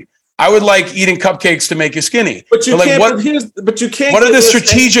angry. I would like eating cupcakes to make you skinny. But you can't. What are the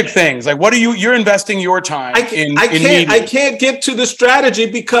strategic things? Like, what are you're investing your time in? I can't get to the strategy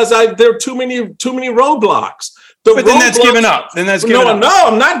because there are too many roadblocks. But then that's giving up. No,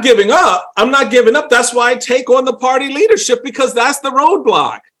 I'm not giving up. I'm not giving up. That's why I take on the party leadership, because that's the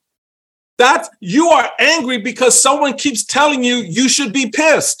roadblock. You are angry because someone keeps telling you should be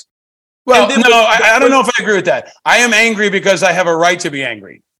pissed. Well, I don't know if I agree with that. I am angry because I have a right to be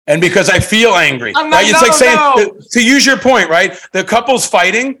angry. And because I feel angry, to use your point, right? The couple's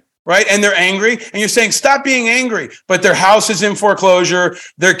fighting, right? And they're angry, and you're saying, stop being angry. But their house is in foreclosure.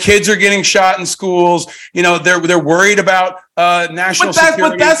 Their kids are getting shot in schools. They're worried about national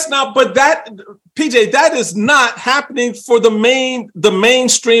security. PJ, that is not happening for the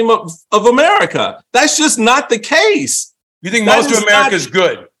mainstream of America. That's just not the case. You think most of America is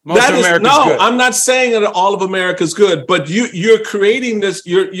good? Good. I'm not saying that all of America is good, but you're creating this.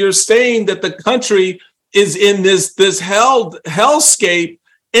 You're saying that the country is in this hellscape,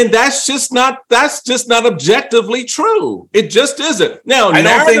 and that's just not objectively true. It just isn't. Now,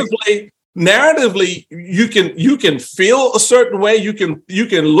 narratively, you can feel a certain way. You can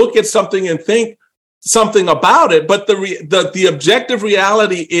look at something and think something about it, but the objective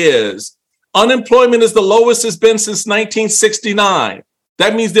reality is unemployment is the lowest it's been since 1969.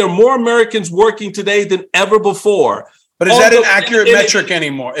 That means there are more Americans working today than ever before. But is that an accurate metric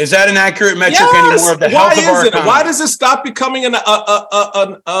anymore? Is that an accurate metric anymore of the health of our economy? Why does it stop becoming a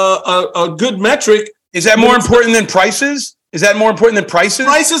good metric? Is that more important than prices? Is that more important than prices?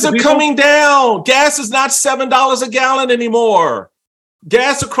 Prices are coming down. Gas is not $7 a gallon anymore.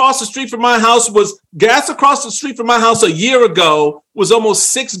 Gas across the street from my house a year ago was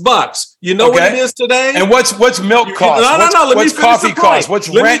almost $6. You know what it is today? And what's milk cost? What's coffee cost? What's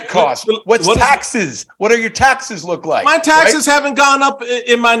rent cost? What's taxes? What do your taxes look like? My taxes haven't gone up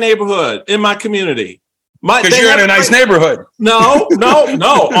in my neighborhood, in my community. Because you're in a nice neighborhood. No.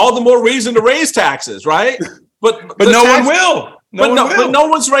 All the more reason to raise taxes, right? But no one will. But no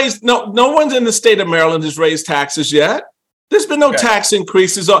one's raised. No one's in the state of Maryland has raised taxes yet. There's been no tax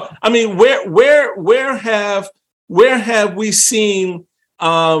increases. I mean, where have we seen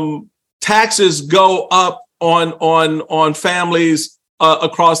taxes go up on families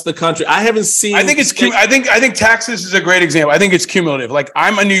across the country? I haven't seen. I think taxes is a great example. I think it's cumulative. Like,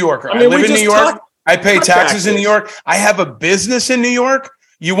 I'm a New Yorker. I live in New York. I pay taxes in New York. I have a business in New York.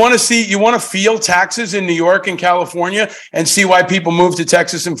 You want to feel taxes in New York and California and see why people move to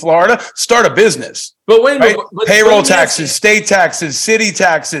Texas and Florida? Start a business. But wait a minute. Right? Payroll taxes, state taxes, city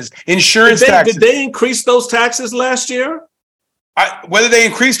taxes, insurance taxes. Did they increase those taxes last year? Whether they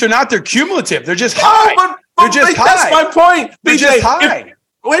increased or not, they're cumulative. They're just high. They're just high. That's my point. They're just high.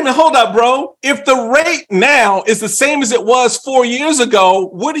 Wait a minute, hold up, bro. If the rate now is the same as it was 4 years ago,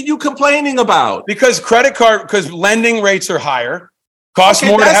 what are you complaining about? Because lending rates are higher. Costs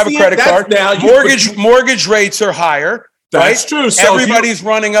more to have a credit card. Mortgage rates are higher. That's true. So everybody's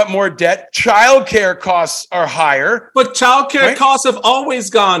running up more debt. Childcare costs are higher. But childcare costs have always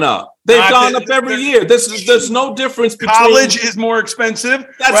gone up. They've gone up every year. There's no difference between. College is more expensive.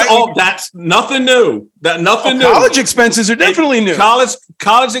 That's all. That's nothing new. New. College expenses are definitely new.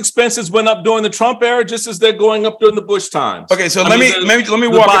 College expenses went up during the Trump era, just as they're going up during the Bush times. Okay, so let me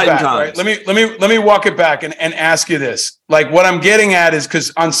walk it back. Right? Let me walk it back and ask you this. Like, what I'm getting at is,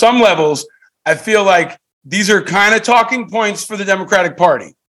 because on some levels, I feel like these are kind of talking points for the Democratic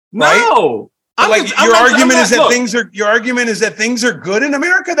Party. Right? No. Your argument is that things are good in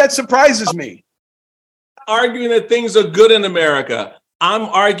America? That surprises me. Arguing that things are good in America. I'm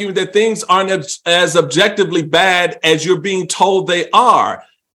arguing that things aren't as objectively bad as you're being told they are.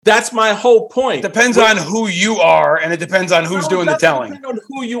 That's my whole point. It depends on who you are, and it depends on who's doing the telling. It depends on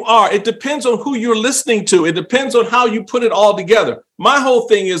who you are. It depends on who you're listening to. It depends on how you put it all together. My whole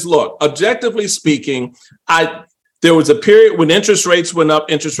thing is, look, objectively speaking, there was a period when interest rates went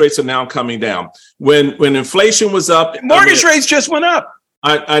up. Interest rates are now coming down. When inflation was up, mortgage rates just went up.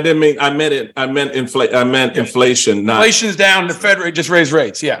 I didn't mean, I meant inflation. Not, inflation's down. The Fed rate just raised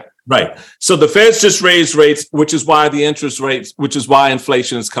rates. Yeah. Right. So the Fed's just raised rates, which is why which is why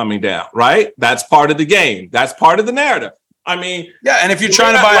inflation is coming down. Right. That's part of the game. That's part of the narrative. I mean, yeah. And if you're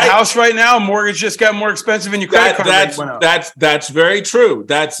trying to buy a house right now, mortgage just got more expensive and your credit card rate went up. That's very true.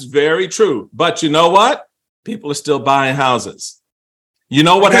 That's very true. But you know what? People are still buying houses. You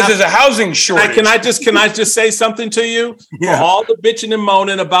know what? Because there's a housing shortage. Can I just say something to you? Yeah. For all the bitching and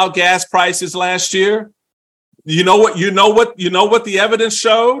moaning about gas prices last year, you know what the evidence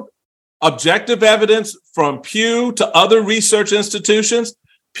showed? Objective evidence from Pew to other research institutions.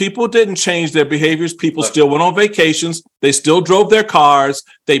 People didn't change their behaviors. People still went on vacations. They still drove their cars.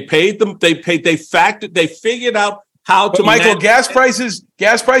 They paid them. They figured out how to. But Michael, gas prices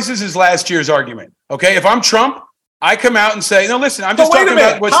is last year's argument. Okay, if I'm Trump, I come out and say, no, listen, I'm just talking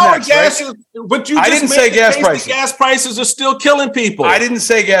about what's next. I didn't say gas prices. Gas prices are still killing people. I didn't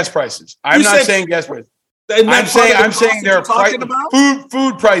say gas prices. I'm not saying gas prices. I'm saying there are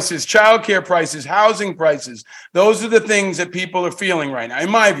food prices, childcare prices, housing prices. Those are the things that people are feeling right now, in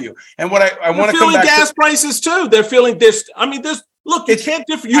my view. And what I want to come back to, gas prices too. They're feeling this. I mean, there's look. You can't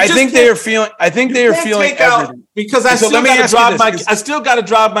differ. I think they are feeling everything because I still got to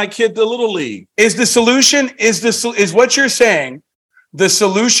drive my kid to Little League. Is the solution? Is what you're saying? The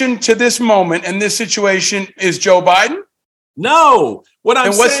solution to this moment and this situation is Joe Biden? No.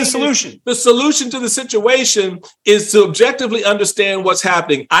 What's the solution? The solution to the situation is to objectively understand what's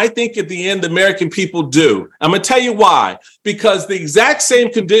happening. I think at the end, the American people do. I'm going to tell you why. Because the exact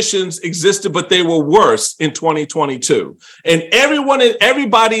same conditions existed, but they were worse in 2022. And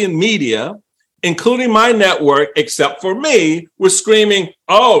everybody in media, including my network, except for me, was screaming,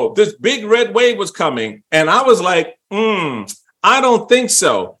 oh, this big red wave was coming. And I was like, I don't think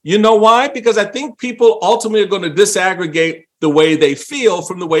so. You know why? Because I think people ultimately are going to disaggregate the way they feel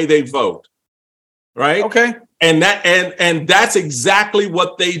from the way they vote. Right? Okay. And that's exactly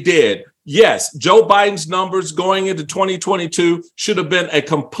what they did. Yes, Joe Biden's numbers going into 2022 should have been a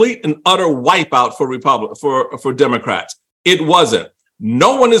complete and utter wipeout for Democrats. It wasn't.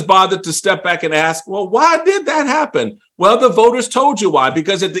 No one is bothered to step back and ask, well, why did that happen? Well, the voters told you why,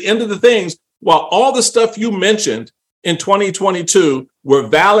 because at the end of the things, while all the stuff you mentioned in 2022 were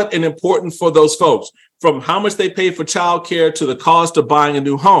valid and important for those folks, from how much they paid for childcare to the cost of buying a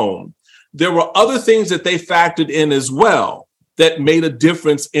new home, there were other things that they factored in as well that made a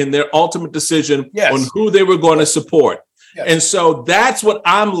difference in their ultimate decision on who they were going to support. Yes. And so that's what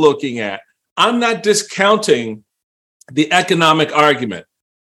I'm looking at. I'm not discounting the economic argument.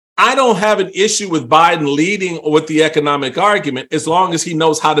 I don't have an issue with Biden leading with the economic argument as long as he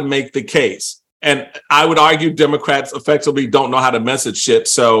knows how to make the case. And I would argue Democrats effectively don't know how to message shit.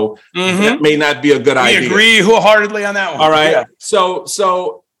 So that may not be a good idea. We agree wholeheartedly on that one. All right. Yeah.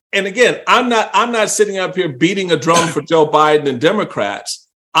 So, and again, I'm not sitting up here beating a drum for Joe Biden and Democrats.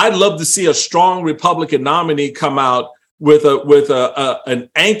 I'd love to see a strong Republican nominee come out with an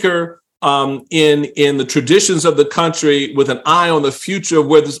anchor in the traditions of the country, with an eye on the future of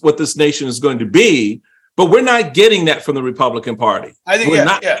what this nation is going to be. But we're not getting that from the Republican Party. I think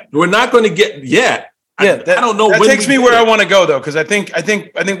we're not going to get yet. Yeah, I don't know. That takes me where I want to go, though, because I think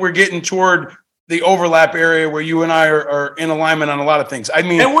we're getting toward the overlap area where you and I are in alignment on a lot of things. I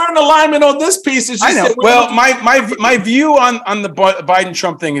mean, and we're in alignment on this piece. I know. Well, my view on the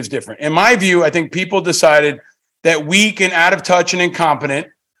Biden-Trump thing is different. In my view, I think people decided that weak and out of touch and incompetent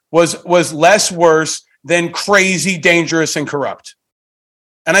was less worse than crazy, dangerous, and corrupt.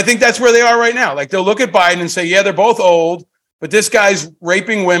 And I think that's where they are right now. Like, they'll look at Biden and say, yeah, they're both old, but this guy's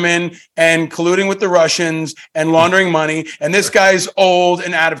raping women and colluding with the Russians and laundering money. And this guy's old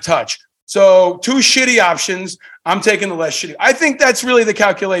and out of touch. So 2 shitty options. I'm taking the less shitty. I think that's really the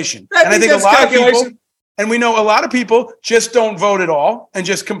calculation. And I think a lot of people, and we know a lot of people just don't vote at all and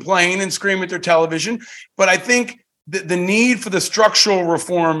just complain and scream at their television. But I think the need for the structural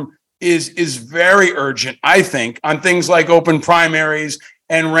reform is very urgent, I think, on things like open primaries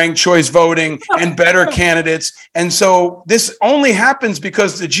and ranked choice voting and better candidates. And so this only happens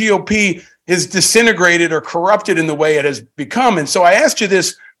because the GOP is disintegrated or corrupted in the way it has become. And so I asked you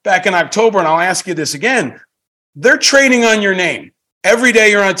this back in October, and I'll ask you this again. They're trading on your name. Every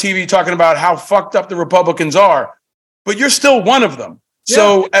day you're on TV talking about how fucked up the Republicans are, but you're still one of them.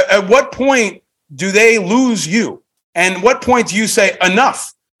 So at what point do they lose you? And what point do you say,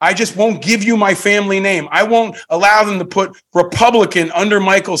 enough? I just won't give you my family name. I won't allow them to put Republican under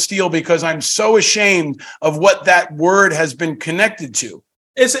Michael Steele because I'm so ashamed of what that word has been connected to.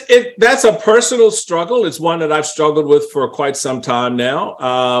 That's a personal struggle. It's one that I've struggled with for quite some time now.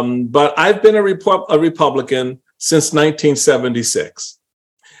 But I've been a Republican since 1976.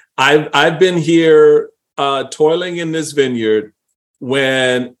 I've been here toiling in this vineyard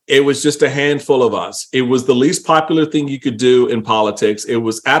when it was just a handful of us. It was the least popular thing you could do in politics. It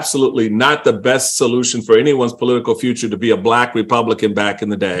was absolutely not the best solution for anyone's political future to be a Black Republican back in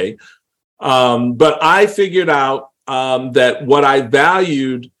the day. But I figured out that what I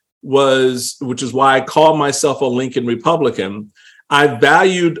valued was, which is why I call myself a Lincoln Republican, I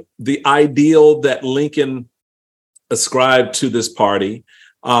valued the ideal that Lincoln ascribed to this party,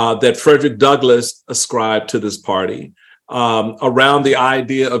 that Frederick Douglass ascribed to this party, around the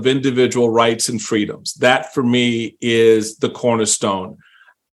idea of individual rights and freedoms. That, for me, is the cornerstone.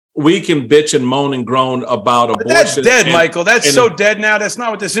 We can bitch and moan and groan about abortion. That's dead, Michael. That's so dead now. That's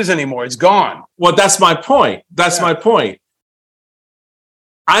not what this is anymore. It's gone. Well, that's my point. My point.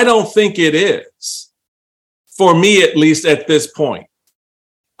 I don't think it is, for me at least at this point.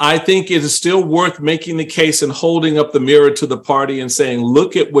 I think it is still worth making the case and holding up the mirror to the party and saying,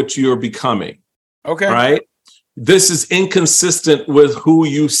 look at what you're becoming. Okay. Right? This is inconsistent with who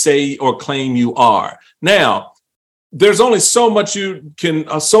you say or claim you are. Now, there's only so much you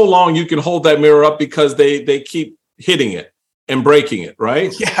can, so long you can hold that mirror up because they keep hitting it and breaking it,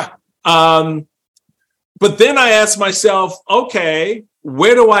 right? Yeah. But then I ask myself, okay,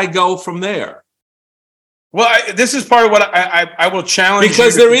 where do I go from there? Well, this is part of what I will challenge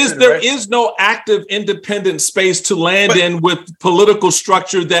because there is no active independent space to land in with political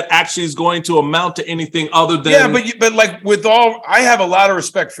structure that actually is going to amount to anything other than but like with all, I have a lot of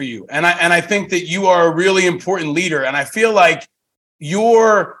respect for you, and I think that you are a really important leader, and I feel like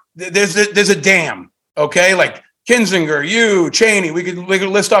there's a dam, okay, like Kinzinger, you, Cheney, we could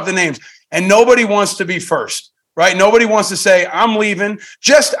list off the names, and nobody wants to be first. Right? Nobody wants to say, I'm leaving.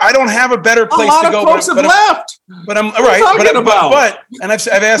 I don't have a better place to go. A lot of folks have left. But I'm right. And I've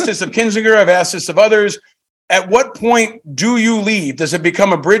asked this of Kinzinger. I've asked this of others. At what point do you leave? Does it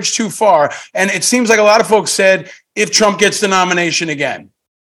become a bridge too far? And it seems like a lot of folks said, if Trump gets the nomination again.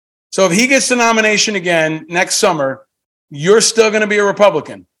 So if he gets the nomination again next summer, you're still going to be a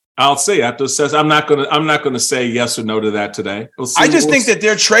Republican. I'll see. I'm not going to say yes or no to that today. I just think that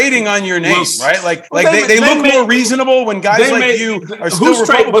they're trading on your name, right? Like they look more reasonable when guys like you are still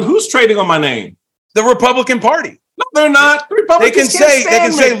Republican. But who's trading on my name? The Republican Party. No, they're not. The Republicans they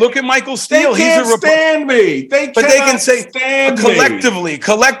can say, look at Michael Steele. They can't stand me. They can say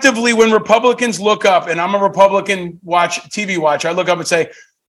collectively, when Republicans look up, and I'm a Republican TV watcher, I look up and say,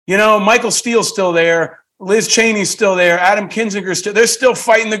 Michael Steele's still there. Liz Cheney's still there. Adam Kinzinger's they're still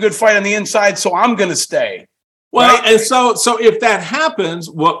fighting the good fight on the inside. So I'm going to stay. Well, right? And so if that happens,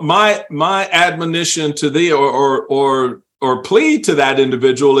 what my admonition to thee or plea to that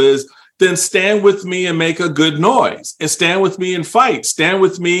individual is, then stand with me and make a good noise, and stand with me and fight. Stand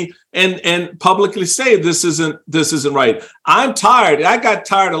with me and publicly say this isn't right. I'm tired. I got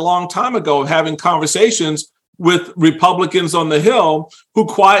tired a long time ago of having conversations with Republicans on the Hill who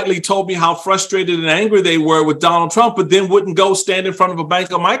quietly told me how frustrated and angry they were with Donald Trump, but then wouldn't go stand in front of a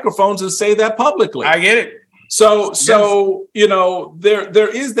bank of microphones and say that publicly. I get it. So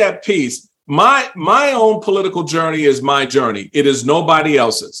there is that piece. My own political journey is my journey. It is nobody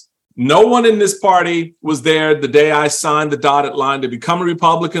else's. No one in this party was there the day I signed the dotted line to become a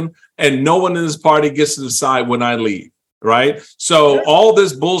Republican, and no one in this party gets to decide when I leave. Right. So all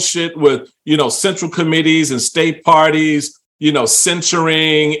this bullshit with, central committees and state parties,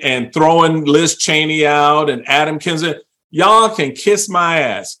 censuring and throwing Liz Cheney out and Adam Kinzinger, y'all can kiss my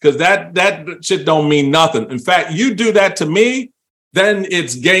ass, because that shit don't mean nothing. In fact, you do that to me, then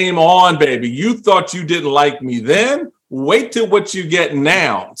it's game on, baby. You thought you didn't like me then. Wait till what you get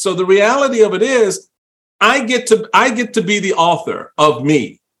now. So the reality of it is I get to be the author of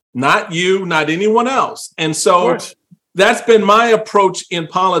me, not you, not anyone else. And so that's been my approach in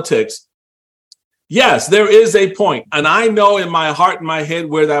politics. Yes, there is a point, and I know in my heart and my head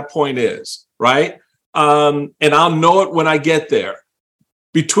where that point is, right? And I'll know it when I get there.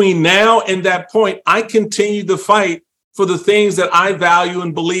 Between now and that point, I continue to fight for the things that I value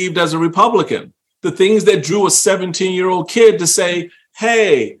and believed as a Republican, the things that drew a 17-year-old kid to say,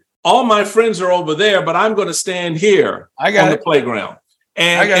 hey, all my friends are over there, but I'm going to stand here on the playground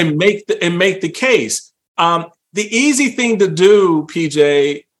and make the case. The easy thing to do,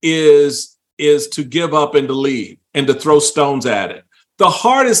 PJ, is to give up and to leave and to throw stones at it. the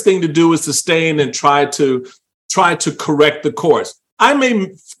hardest thing to do is to stay in and try to correct the course.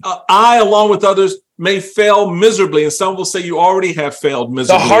 I, along with others, may fail miserably, and some will say you already have failed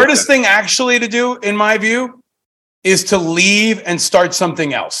miserably. The hardest thing actually to do, in my view, is to leave and start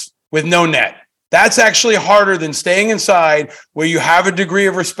something else with no net. That's actually harder than staying inside where you have a degree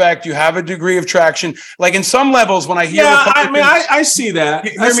of respect, you have a degree of traction. Like in some levels, when I hear, I see that.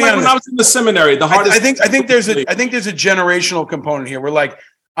 That's like when I was in the seminary. The hardest. I think there's a generational component here. We're like,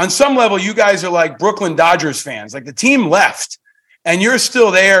 on some level, you guys are like Brooklyn Dodgers fans. Like the team left, and you're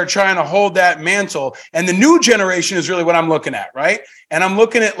still there trying to hold that mantle. And the new generation is really what I'm looking at, right? And I'm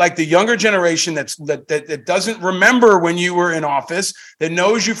looking at like the younger generation that doesn't remember when you were in office, that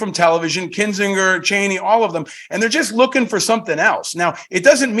knows you from television, Kinzinger, Cheney, all of them. And they're just looking for something else. Now, it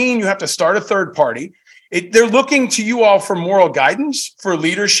doesn't mean you have to start a third party. They're looking to you all for moral guidance, for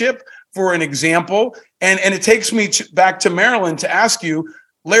leadership, for an example. And it takes me back to Maryland to ask you,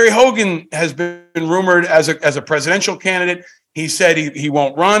 Larry Hogan has been rumored as a presidential candidate. He said he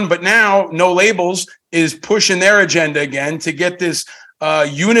won't run, but now No Labels is pushing their agenda again to get this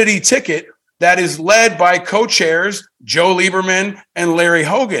unity ticket that is led by co-chairs Joe Lieberman and Larry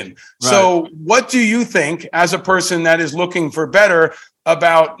Hogan. Right. So what do you think, as a person that is looking for better,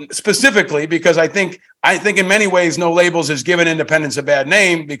 about specifically, because I think in many ways No Labels has given independents a bad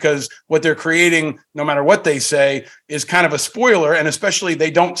name, because what they're creating, no matter what they say, is kind of a spoiler, and especially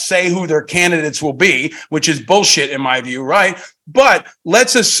they don't say who their candidates will be, which is bullshit in my view, right? But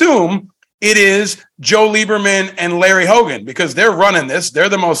let's assume it is Joe Lieberman and Larry Hogan, because they're running this. They're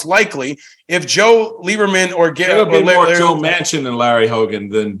the most likely. If Joe Lieberman or it'll be more Joe Manchin and Larry Hogan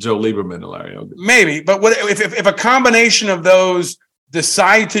than Joe Lieberman and Larry Hogan. Maybe, but what if a combination of those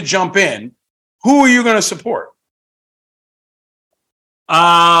decide to jump in, who are you going to support?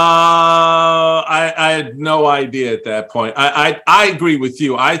 I had no idea at that point. I agree with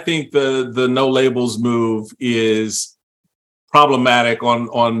you. I think the No Labels move is problematic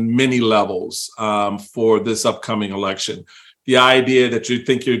on many levels for this upcoming election. The idea that you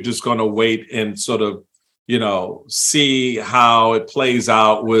think you're just going to wait and sort of, see how it plays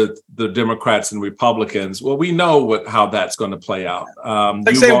out with the Democrats and Republicans. Well, we know how that's going to play out.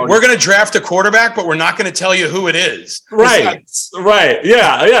 We're going to draft a quarterback, but we're not going to tell you who it is. Right.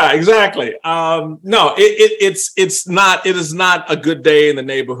 Yeah, exactly. No, it is not a good day in the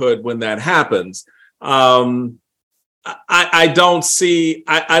neighborhood when that happens. I don't see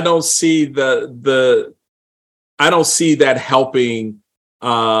that helping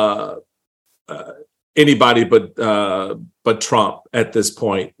anybody but Trump at this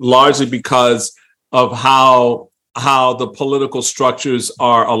point, largely because of how the political structures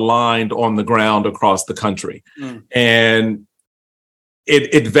are aligned on the ground across the country. And the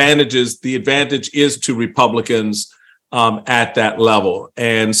advantage is to Republicans at that level.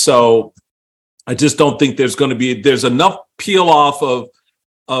 And so I just don't think there's enough peel off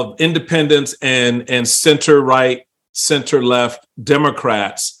of independents and center right, center left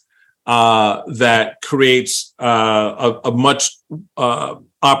Democrats that creates a much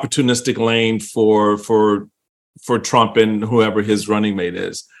opportunistic lane for Trump and whoever his running mate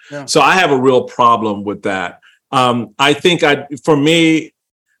is. Yeah. So I have a real problem with that. I think I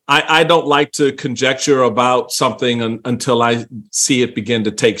don't like to conjecture about something until I see it begin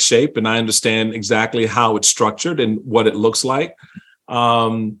to take shape and I understand exactly how it's structured and what it looks like.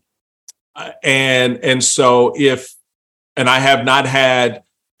 And so I have not had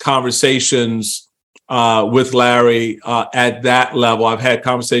conversations with Larry at that level. I've had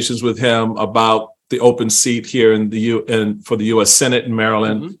conversations with him about the open seat here for the U.S. Senate in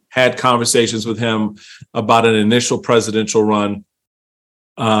Maryland. Mm-hmm. Had conversations with him about an initial presidential run,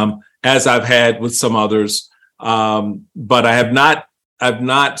 as I've had with some others. But I've not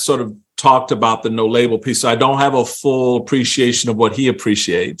sort of talked about the No Label piece. So I don't have a full appreciation of what he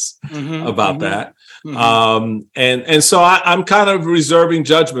appreciates about that. Mm-hmm. And so I'm kind of reserving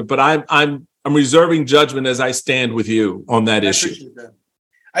judgment, but I'm reserving judgment as I stand with you on that issue.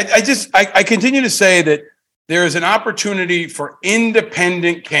 I continue to say that there is an opportunity for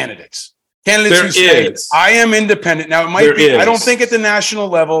independent candidates who say, I am independent. Now, it might be, I don't think at the national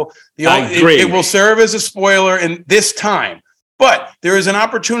level, it will serve as a spoiler in this time, but there is an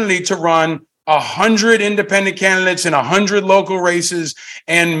opportunity to run 100 independent candidates in 100 local races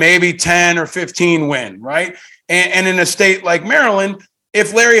and maybe 10 or 15 win, right? And in a state like Maryland,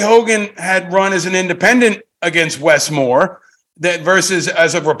 if Larry Hogan had run as an independent against Wes Moore versus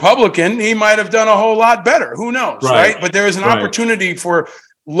as a Republican, he might have done a whole lot better. Who knows, right? But there is an opportunity for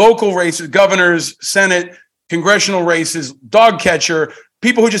local races, governors, Senate, congressional races, dog catcher,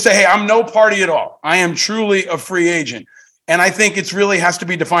 people who just say, hey, I'm no party at all. I am truly a free agent. And I think it's really has to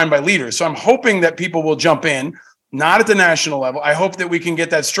be defined by leaders. So I'm hoping that people will jump in, not at the national level. I hope that we can get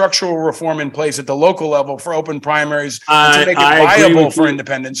that structural reform in place at the local level for open primaries to make it viable for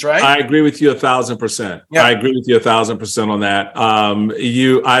independents, right? I agree with you 1,000%. Yeah. I agree with you 1,000% on that.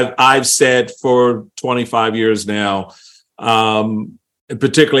 I've said for 25 years now,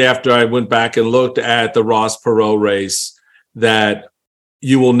 particularly after I went back and looked at the Ross Perot race, that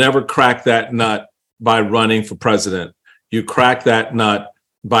you will never crack that nut by running for president. You crack that nut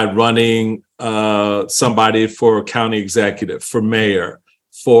by running somebody for county executive, for mayor,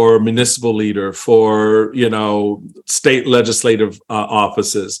 for municipal leader, for, state legislative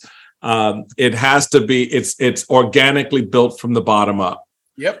offices. It has to be, it's organically built from the bottom up.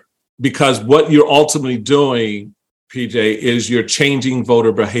 Yep. Because what you're ultimately doing, PJ, is you're changing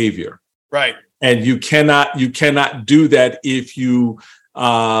voter behavior. Right. And you cannot do that if you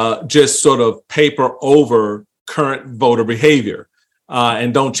just sort of paper over current voter behavior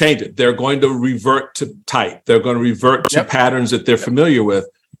and don't change it. They're going to revert to type. They're going to revert to patterns that they're familiar with.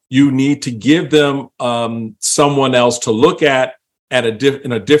 You need to give them someone else to look at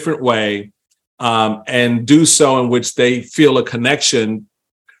in a different way and do so in which they feel a connection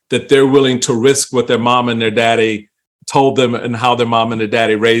that they're willing to risk what their mom and their daddy told them and how their mom and their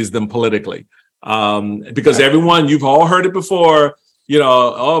daddy raised them politically. Because everyone, you've all heard it before,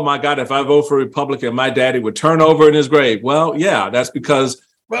 oh my God, if I vote for Republican, my daddy would turn over in his grave. Well, yeah, that's because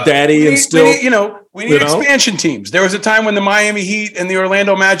daddy instilled. We need expansion teams. There was a time when the Miami Heat and the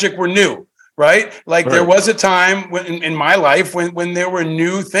Orlando Magic were new, right? There was a time in my life when there were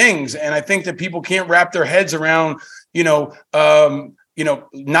new things. And I think that people can't wrap their heads around,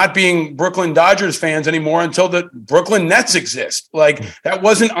 not being Brooklyn Dodgers fans anymore until the Brooklyn Nets exist. That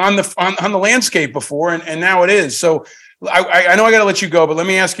wasn't on the landscape before, and now it is. So I know I got to let you go, but let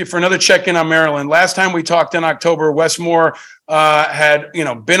me ask you for another check-in on Maryland. Last time we talked in October, Wes Moore had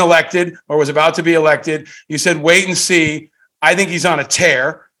been elected or was about to be elected. You said wait and see. I think he's on a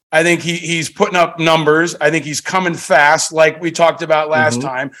tear. I think he's putting up numbers. I think he's coming fast, like we talked about last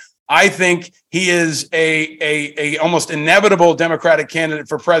time. I think he is a almost inevitable Democratic candidate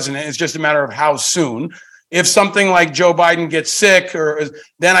for president. It's just a matter of how soon. If something like Joe Biden gets sick,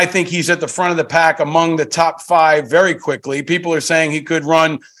 then I think he's at the front of the pack among the top 5 very quickly. People are saying he could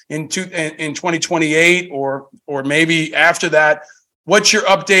run in 2028 or maybe after that. What's your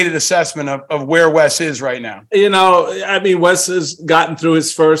updated assessment of where Wes is right now? Wes has gotten through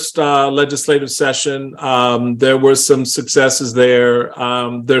his first legislative session. There were some successes there.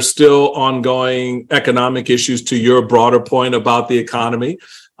 There's still ongoing economic issues, to your broader point about the economy.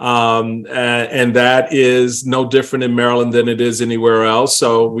 And that is no different in Maryland than it is anywhere else.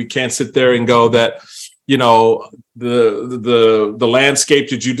 So we can't sit there and go that, the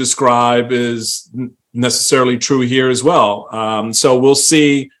landscape that you describe is necessarily true here as well. So we'll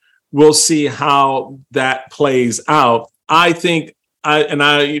see how that plays out. I think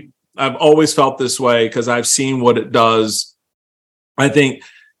I've always felt this way because I've seen what it does. I think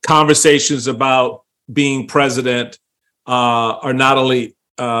conversations about being president are not only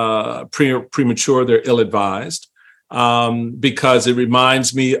premature, they're ill-advised, because it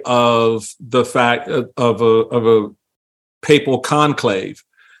reminds me of the fact of a papal conclave.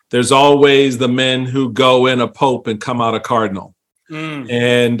 There's always the men who go in a pope and come out a cardinal.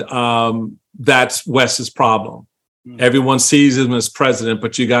 And that's Wes's problem. Everyone sees him as president,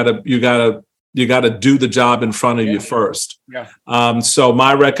 but you gotta do the job in front of you first. So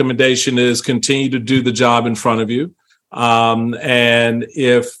my recommendation is continue to do the job in front of you. And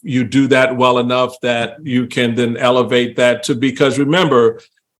if you do that well enough that you can then elevate that because remember,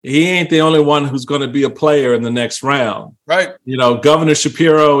 he ain't the only one who's going to be a player in the next round. Right. Governor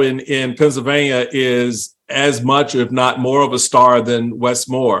Shapiro in Pennsylvania is as much, if not more of a star than Wes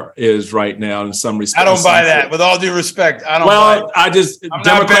Moore is right now in some respects. I don't buy that. With all due respect, I don't buy it. I'm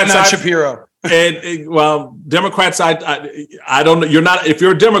not betting on Shapiro. Democrats, I don't know. You're not, if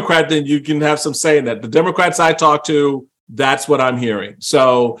you're a Democrat, then you can have some say in that. The Democrats I talk to, that's what I'm hearing.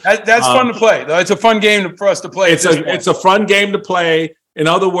 So that's fun to play. Though. It's a fun game for us to play. It's a fun game to play. In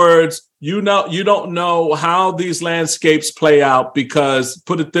other words, you don't know how these landscapes play out because,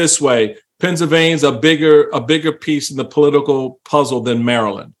 put it this way, Pennsylvania's a bigger piece in the political puzzle than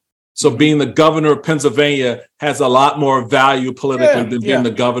Maryland. So being the governor of Pennsylvania has a lot more value politically than being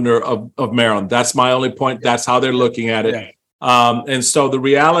the governor of Maryland. That's my only point. That's how they're looking at it. And so the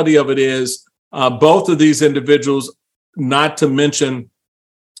reality of it is both of these individuals, not to mention,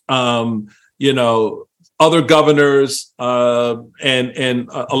 other governors and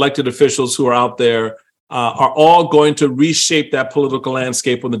elected officials who are out there, are all going to reshape that political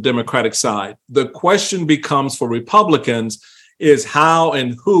landscape on the Democratic side. The question becomes for Republicans is how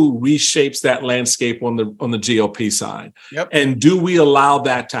and who reshapes that landscape on the GOP side. Yep. And do we allow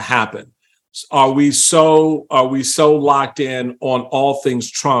that to happen? Are we so locked in on all things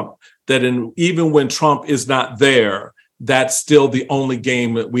Trump that even when Trump is not there, that's still the only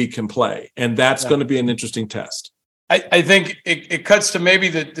game that we can play? And that's going to be an interesting test. I think it cuts to maybe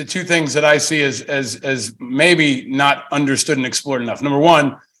the two things that I see as maybe not understood and explored enough. Number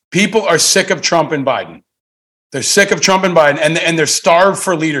one, people are sick of Trump and Biden. They're sick of Trump and Biden, and they're starved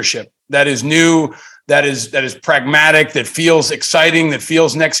for leadership that is new, that is pragmatic, that feels exciting, that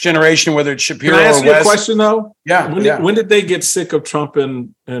feels next generation, whether it's Shapiro or West. Can I ask you a question, though? Yeah. When did they get sick of Trump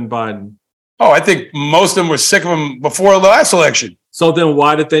and Biden? Oh, I think most of them were sick of them before the last election. So then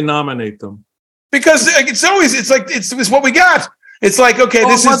why did they nominate them? Because it's what we got. It's like, okay,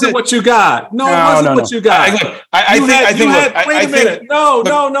 this isn't what you got. No, it wasn't what you got. Wait a minute. No.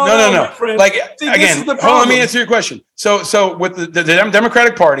 Like, again, hold on, let me answer your question. So with the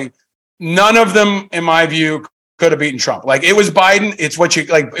Democratic Party, none of them, in my view, could have beaten Trump. Like, it was Biden. It's what you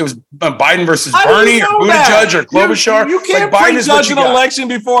like. It was Biden versus Bernie or Buttigieg or Klobuchar. You can't prejudge an election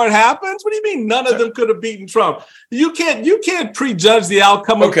before it happens. What do you mean none of them could have beaten Trump? You can't prejudge the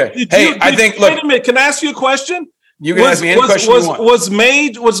outcome. Okay. Wait a minute. Can I ask you a question? You can ask me any question you want. Was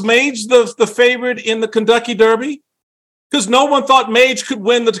Mage the favorite in the Kentucky Derby? Because no one thought Mage could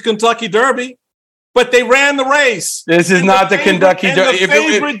win the Kentucky Derby, but they ran the race. This is not the Kentucky Derby. The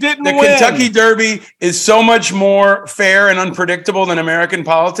favorite didn't win. The Kentucky Derby is so much more fair and unpredictable than American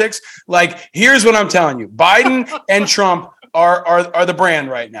politics. Like, here's what I'm telling you: Biden and Trump are the brand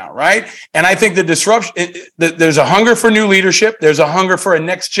right now, right? And I think the disruption, there's a hunger for new leadership. There's a hunger for a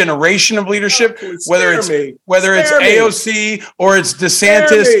next generation of leadership, whether it's AOC or it's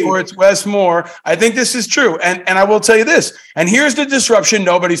DeSantis or it's Wes Moore. I think this is true. And I will tell you this, and here's the disruption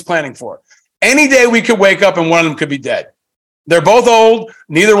nobody's planning for. Any day we could wake up and one of them could be dead. They're both old.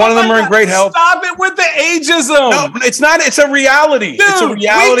 Neither one of them are in great health. Stop it with the ageism. No, it's not. It's a reality. Dude, it's a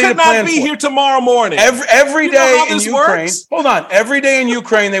reality. We could not be here tomorrow morning. Every day in Ukraine. Hold on. Every day in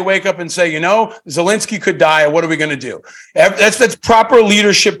Ukraine, they wake up and say, Zelensky could die. What are we going to do? That's proper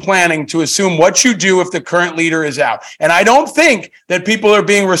leadership planning to assume what you do if the current leader is out. And I don't think that people are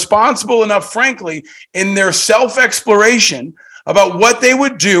being responsible enough, frankly, in their self-exploration about what they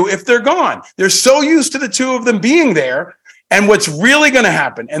would do if they're gone. They're so used to the two of them being there. And what's really going to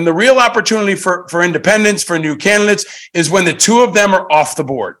happen, and the real opportunity for independents, for new candidates, is when the two of them are off the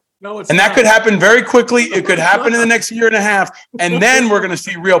board. No, it's and not. That could happen very quickly. It could happen in the next year and a half. And then we're going to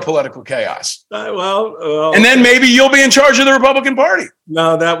see real political chaos. And then maybe you'll be in charge of the Republican Party.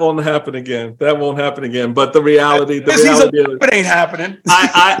 No, that won't happen again. But the reality is, it ain't happening.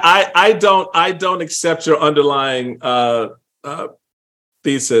 I don't accept your underlying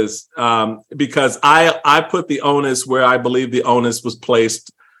thesis, because I put the onus where I believe the onus was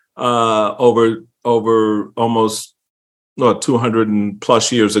placed over almost 200 and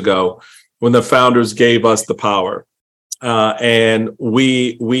plus years ago, when the founders gave us the power, and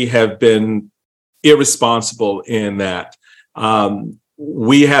we have been irresponsible in that.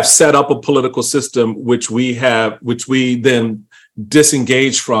 We have set up a political system which we then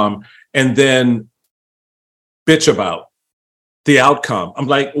disengage from and then bitch about the outcome. I'm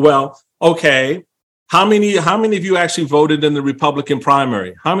like, well, okay, how many of you actually voted in the Republican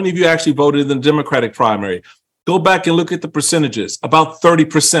primary? How many of you actually voted in the Democratic primary? Go back and look at the percentages. About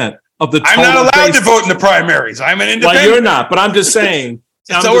 30% of the total. I'm not allowed to vote in the primaries. I'm an independent. Well, you're not, but I'm just saying.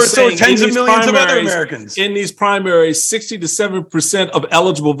 So tens of millions of other Americans. In these primaries, 60 to 70% of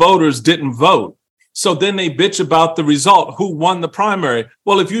eligible voters didn't vote. So then they bitch about the result. Who won the primary?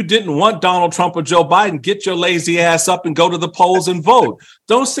 Well, if you didn't want Donald Trump or Joe Biden, get your lazy ass up and go to the polls and vote.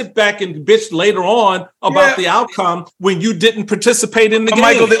 Don't sit back and bitch later on about the outcome when you didn't participate in the game.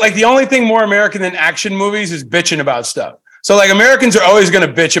 Michael, like, the only thing more American than action movies is bitching about stuff. So, like, Americans are always going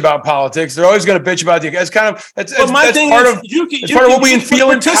to bitch about politics. They're always going to bitch about that's part of what we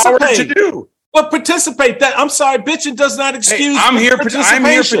feel empowered to do. But participate. I'm sorry, bitching does not excuse. I'm here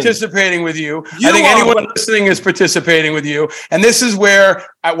participating with you. I think anyone listening is participating with you, and this is why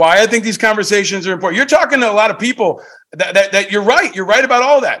I think these conversations are important. You're talking to a lot of people that you're right. You're right about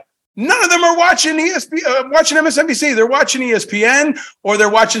all that. None of them are watching watching MSNBC. They're watching ESPN, or they're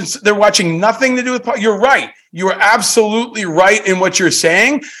watching nothing to do with politics. You're right. You are absolutely right in what you're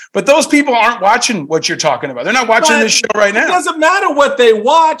saying. But those people aren't watching what you're talking about. They're not watching this show right now. It doesn't matter what they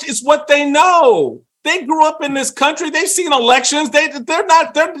watch. It's what they know. They grew up in this country. They've seen elections. They're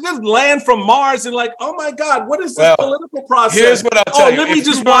just land from Mars and like, oh my God, what is this political process? Here's what I'll tell you. Let me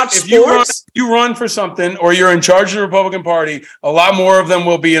just watch sports. If you run for something or you're in charge of the Republican Party, a lot more of them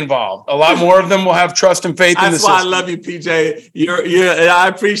will be involved. A lot more of them will have trust and faith in the system. That's why I love you, PJ. I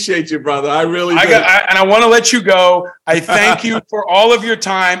appreciate you, brother. I really do. And I want to let you go. I thank you for all of your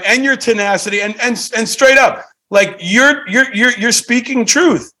time and your tenacity and straight up, like you're speaking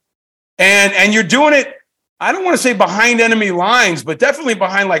truth. And you're doing it, I don't want to say behind enemy lines, but definitely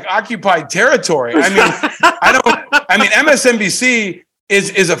behind like occupied territory. I mean, MSNBC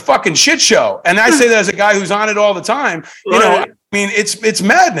is a fucking shit show. And I say that as a guy who's on it all the time. You know, I mean, it's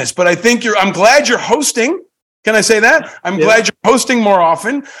madness, but I'm glad you're hosting. Can I say that? I'm glad you're hosting more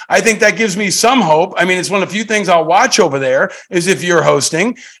often. I think that gives me some hope. I mean, it's one of the few things I'll watch over there is if you're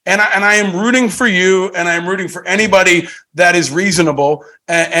hosting. And I am rooting for you, and I'm rooting for anybody that is reasonable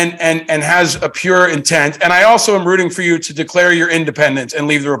and has a pure intent. And I also am rooting for you to declare your independence and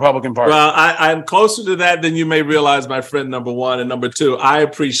leave the Republican Party. Well, I'm closer to that than you may realize, my friend, number one. And number two, I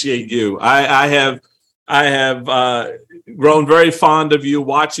appreciate you. I have grown very fond of you,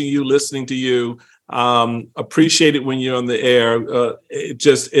 watching you, listening to you. Appreciate it when you're on the air.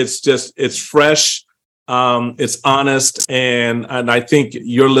 It's fresh. It's honest. And I think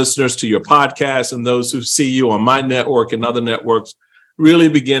your listeners to your podcast and those who see you on my network and other networks really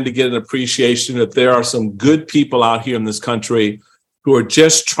begin to get an appreciation that there are some good people out here in this country who are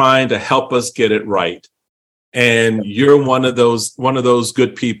just trying to help us get it right. And you're one of those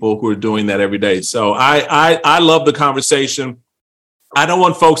good people who are doing that every day. So I love the conversation. I don't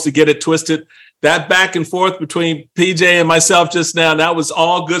want folks to get it twisted. That back and forth between PJ and myself just now, that was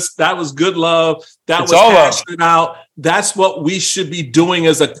all good. That was good love. That was hashing it out. That's what we should be doing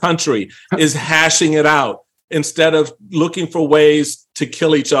as a country, is hashing it out instead of looking for ways to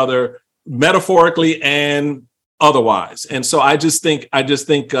kill each other metaphorically and otherwise. And so I just think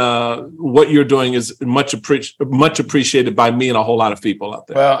what you're doing is much appreciated by me and a whole lot of people out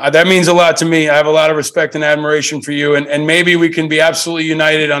there. Well, that means a lot to me. I have a lot of respect and admiration for you. And maybe we can be absolutely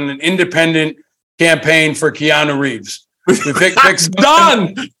united on an independent campaign for Keanu Reeves.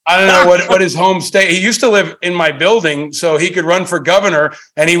 Done. I don't know what his home state. He used to live in my building, so he could run for governor,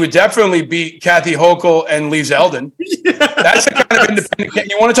 and he would definitely beat Kathy Hochul and Lee Zeldin. Yeah. That's the kind of independent.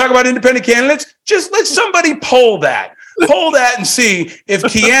 You want to talk about independent candidates? Just let somebody poll that and see if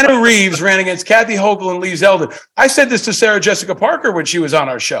Keanu Reeves ran against Kathy Hochul and Lee Zeldin. I said this to Sarah Jessica Parker when she was on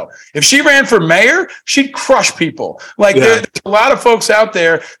our show. If she ran for mayor, she'd crush people. There's a lot of folks out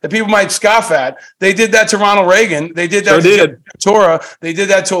there that people might scoff at. They did that to Ronald Reagan. They did that to Torah. They did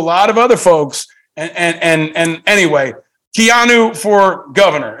that to a lot of other folks. And anyway, Keanu for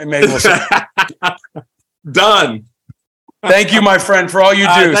governor, and maybe we'll see. Done. Thank you, my friend, for all you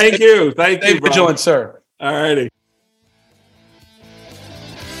do. Thank you. Stay vigilant, sir. All righty.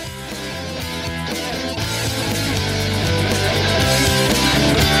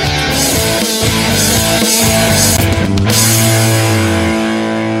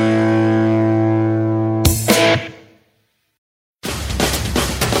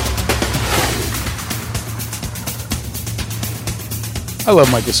 I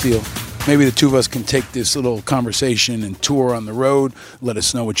love Michael Steele. Maybe the two of us can take this little conversation and tour on the road. Let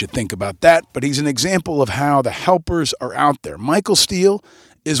us know what you think about that. But he's an example of how the helpers are out there. Michael Steele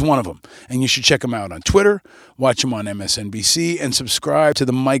is one of them. And you should check him out on Twitter, watch him on MSNBC, and subscribe to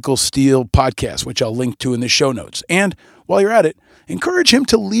the Michael Steele podcast, which I'll link to in the show notes. And while you're at it, encourage him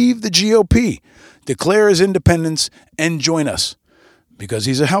to leave the GOP, declare his independence, and join us. Because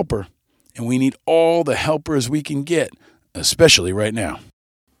he's a helper, and we need all the helpers we can get, especially right now.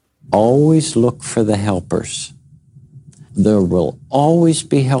 Always look for the helpers. There will always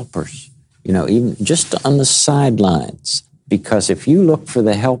be helpers, even just on the sidelines. Because if you look for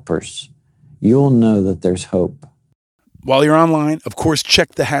the helpers, you'll know that there's hope. While you're online, of course,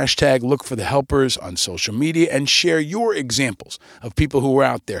 check the hashtag Look for the Helpers on social media and share your examples of people who are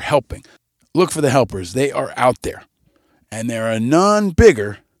out there helping. Look for the helpers. They are out there. And there are none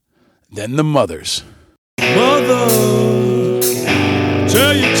bigger than the mothers. Mother,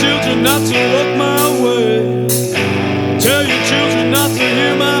 tell your children not to look my way. Tell your children not to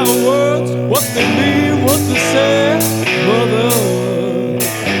hear my words, what they mean, what they say. Mother.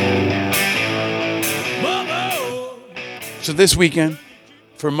 So this weekend,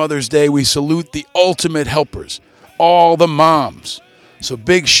 for Mother's Day, we salute the ultimate helpers, all the moms. So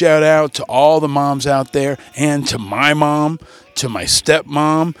big shout out to all the moms out there, and to my mom, to my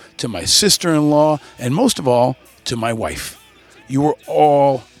stepmom, to my sister-in-law, and most of all, to my wife. You are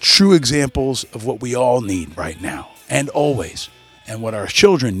all true examples of what we all need right now and always, and what our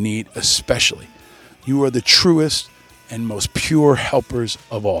children need especially. You are the truest and most pure helpers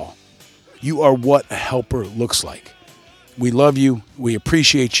of all. You are what a helper looks like. We love you, we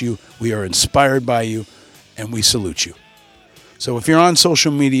appreciate you, we are inspired by you, and we salute you. So if you're on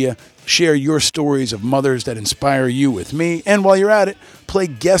social media, share your stories of mothers that inspire you with me. And while you're at it, play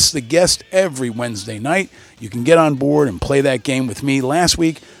Guess the Guest every Wednesday night. You can get on board and play that game with me. Last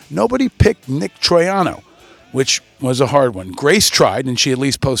week, nobody picked Nick Troiano, which was a hard one. Grace tried, and she at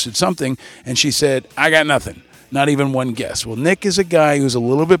least posted something, and she said, I got nothing. Not even one guess. Well, Nick is a guy who's a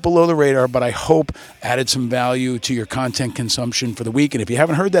little bit below the radar, but I hope added some value to your content consumption for the week. And if you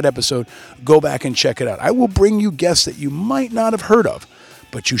haven't heard that episode, go back and check it out. I will bring you guests that you might not have heard of,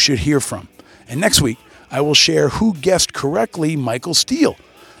 but you should hear from. And next week, I will share who guessed correctly Michael Steele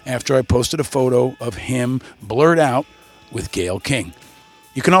after I posted a photo of him blurred out with Gayle King.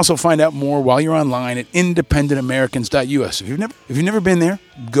 You can also find out more while you're online at independentamericans.us. If you've never been there,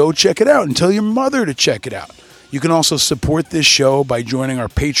 go check it out and tell your mother to check it out. You can also support this show by joining our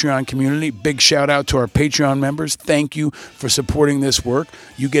Patreon community. Big shout out to our Patreon members. Thank you for supporting this work.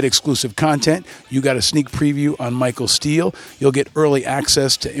 You get exclusive content. You got a sneak preview on Michael Steele. You'll get early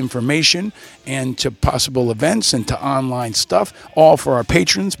access to information and to possible events and to online stuff, all for our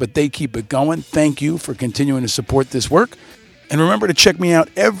patrons, but they keep it going. Thank you for continuing to support this work. And remember to check me out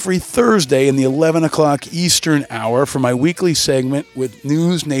every Thursday in the 11 o'clock Eastern hour for my weekly segment with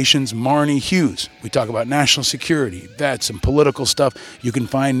News Nation's Marnie Hughes. We talk about national security, vets, and political stuff. You can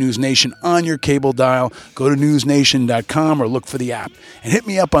find News Nation on your cable dial. Go to newsnation.com or look for the app. And hit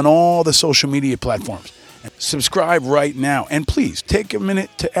me up on all the social media platforms. And subscribe right now. And please take a minute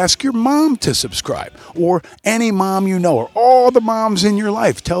to ask your mom to subscribe, or any mom you know, or all the moms in your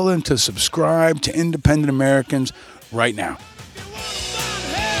life. Tell them to subscribe to Independent Americans right now.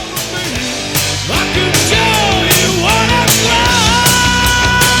 I can show you what it's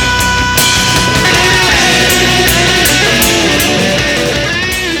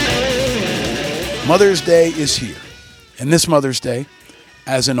like. Mother's Day is here. And this Mother's Day,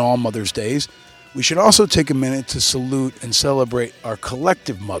 as in all Mother's Days, we should also take a minute to salute and celebrate our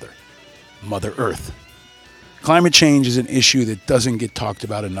collective mother, Mother Earth. Climate change is an issue that doesn't get talked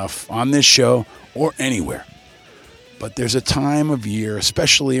about enough on this show or anywhere. But there's a time of year,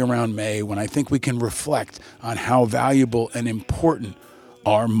 especially around May, when I think we can reflect on how valuable and important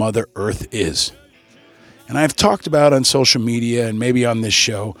our Mother Earth is. And I've talked about on social media and maybe on this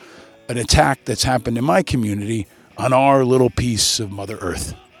show an attack that's happened in my community on our little piece of Mother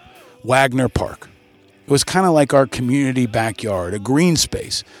Earth, Wagner Park. It was kind of like our community backyard, a green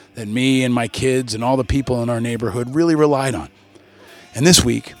space that me and my kids and all the people in our neighborhood really relied on. And this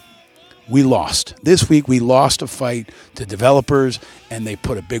week, we lost. This week, we lost a fight to developers, and they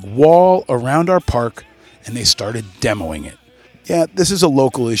put a big wall around our park, and they started demoing it. Yeah, this is a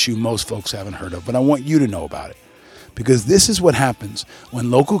local issue most folks haven't heard of, but I want you to know about it. Because this is what happens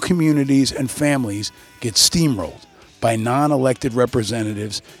when local communities and families get steamrolled by non-elected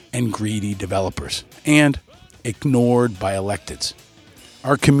representatives and greedy developers, and ignored by electeds.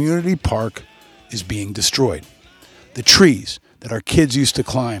 Our community park is being destroyed. The trees that our kids used to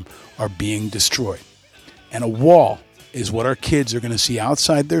climb are being destroyed. And a wall is what our kids are going to see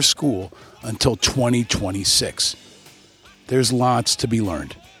outside their school until 2026. There's lots to be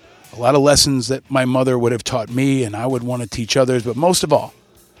learned. A lot of lessons that my mother would have taught me and I would want to teach others, but most of all,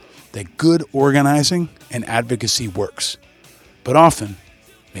 that good organizing and advocacy works. But often,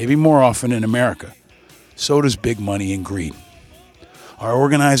 maybe more often in America, so does big money and greed. Our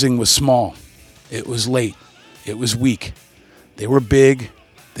organizing was small. It was late. It was weak. They were big,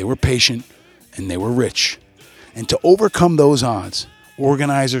 they were patient, and they were rich. And to overcome those odds,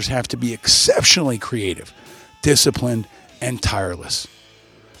 organizers have to be exceptionally creative, disciplined, and tireless.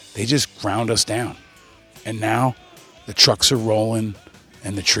 They just ground us down. And now the trucks are rolling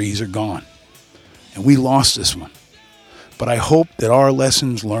and the trees are gone. And we lost this one. But I hope that our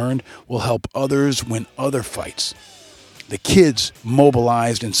lessons learned will help others win other fights. The kids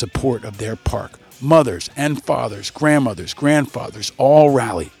mobilized in support of their park. Mothers and fathers, grandmothers, grandfathers, all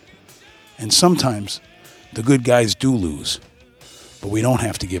rallied. And sometimes the good guys do lose. But we don't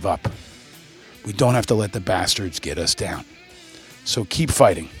have to give up. We don't have to let the bastards get us down. So keep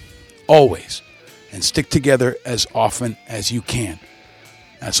fighting, always, and stick together as often as you can.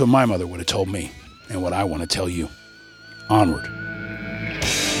 That's what my mother would have told me, and what I want to tell you. Onward.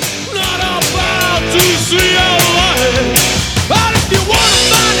 Not about to see your life, but if you want to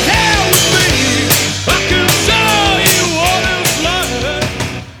find hell with me, I can show you what it's like.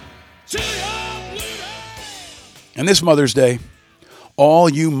 And this Mother's Day, all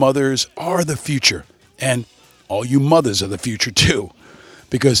you mothers are the future, and all you mothers are the future too.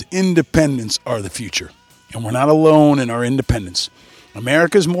 because independents are the future. And we're not alone in our independence.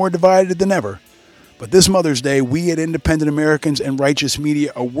 America's more divided than ever. But this Mother's Day, we at Independent Americans and Righteous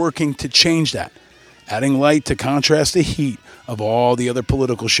Media are working to change that, adding light to contrast the heat of all the other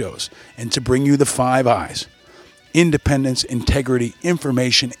political shows, and to bring you the 5 I's: independence, integrity,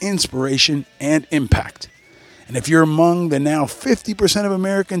 information, inspiration, and impact. And if you're among the now 50% of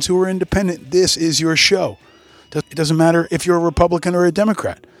Americans who are independent, this is your show. It doesn't matter if you're a Republican or a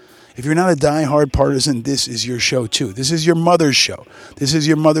Democrat. If you're not a diehard partisan, this is your show too. This is your mother's show. This is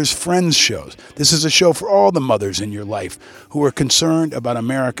your mother's friends' shows. This is a show for all the mothers in your life who are concerned about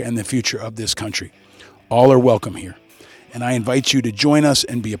America and the future of this country. All are welcome here. And I invite you to join us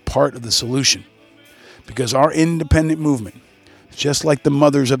and be a part of the solution. Because our independent movement, just like the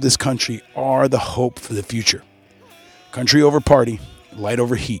mothers of this country, are the hope for the future. Country over party, light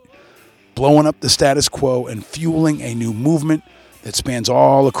over heat, blowing up the status quo and fueling a new movement that spans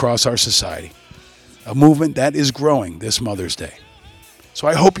all across our society. A movement that is growing this Mother's Day. So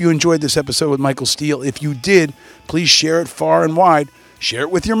I hope you enjoyed this episode with Michael Steele. If you did, please share it far and wide. Share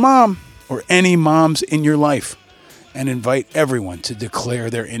it with your mom or any moms in your life. And invite everyone to declare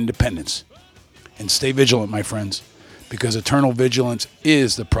their independence. And stay vigilant, my friends, because eternal vigilance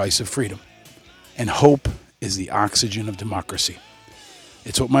is the price of freedom. And hope is the oxygen of democracy.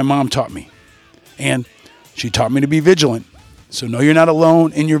 It's what my mom taught me. And she taught me to be vigilant. So no, you're not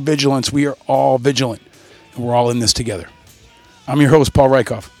alone in your vigilance. We are all vigilant, and we're all in this together. I'm your host, Paul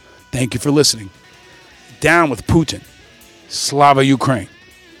Rykoff. Thank you for listening. Down with Putin. Slava Ukraine.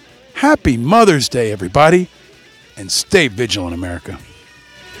 Happy Mother's Day, everybody, and stay vigilant, America.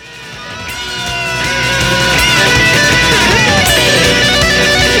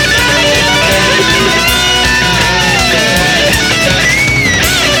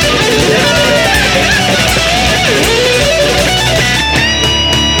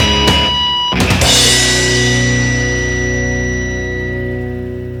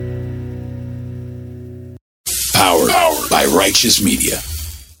 Powered by Righteous Media.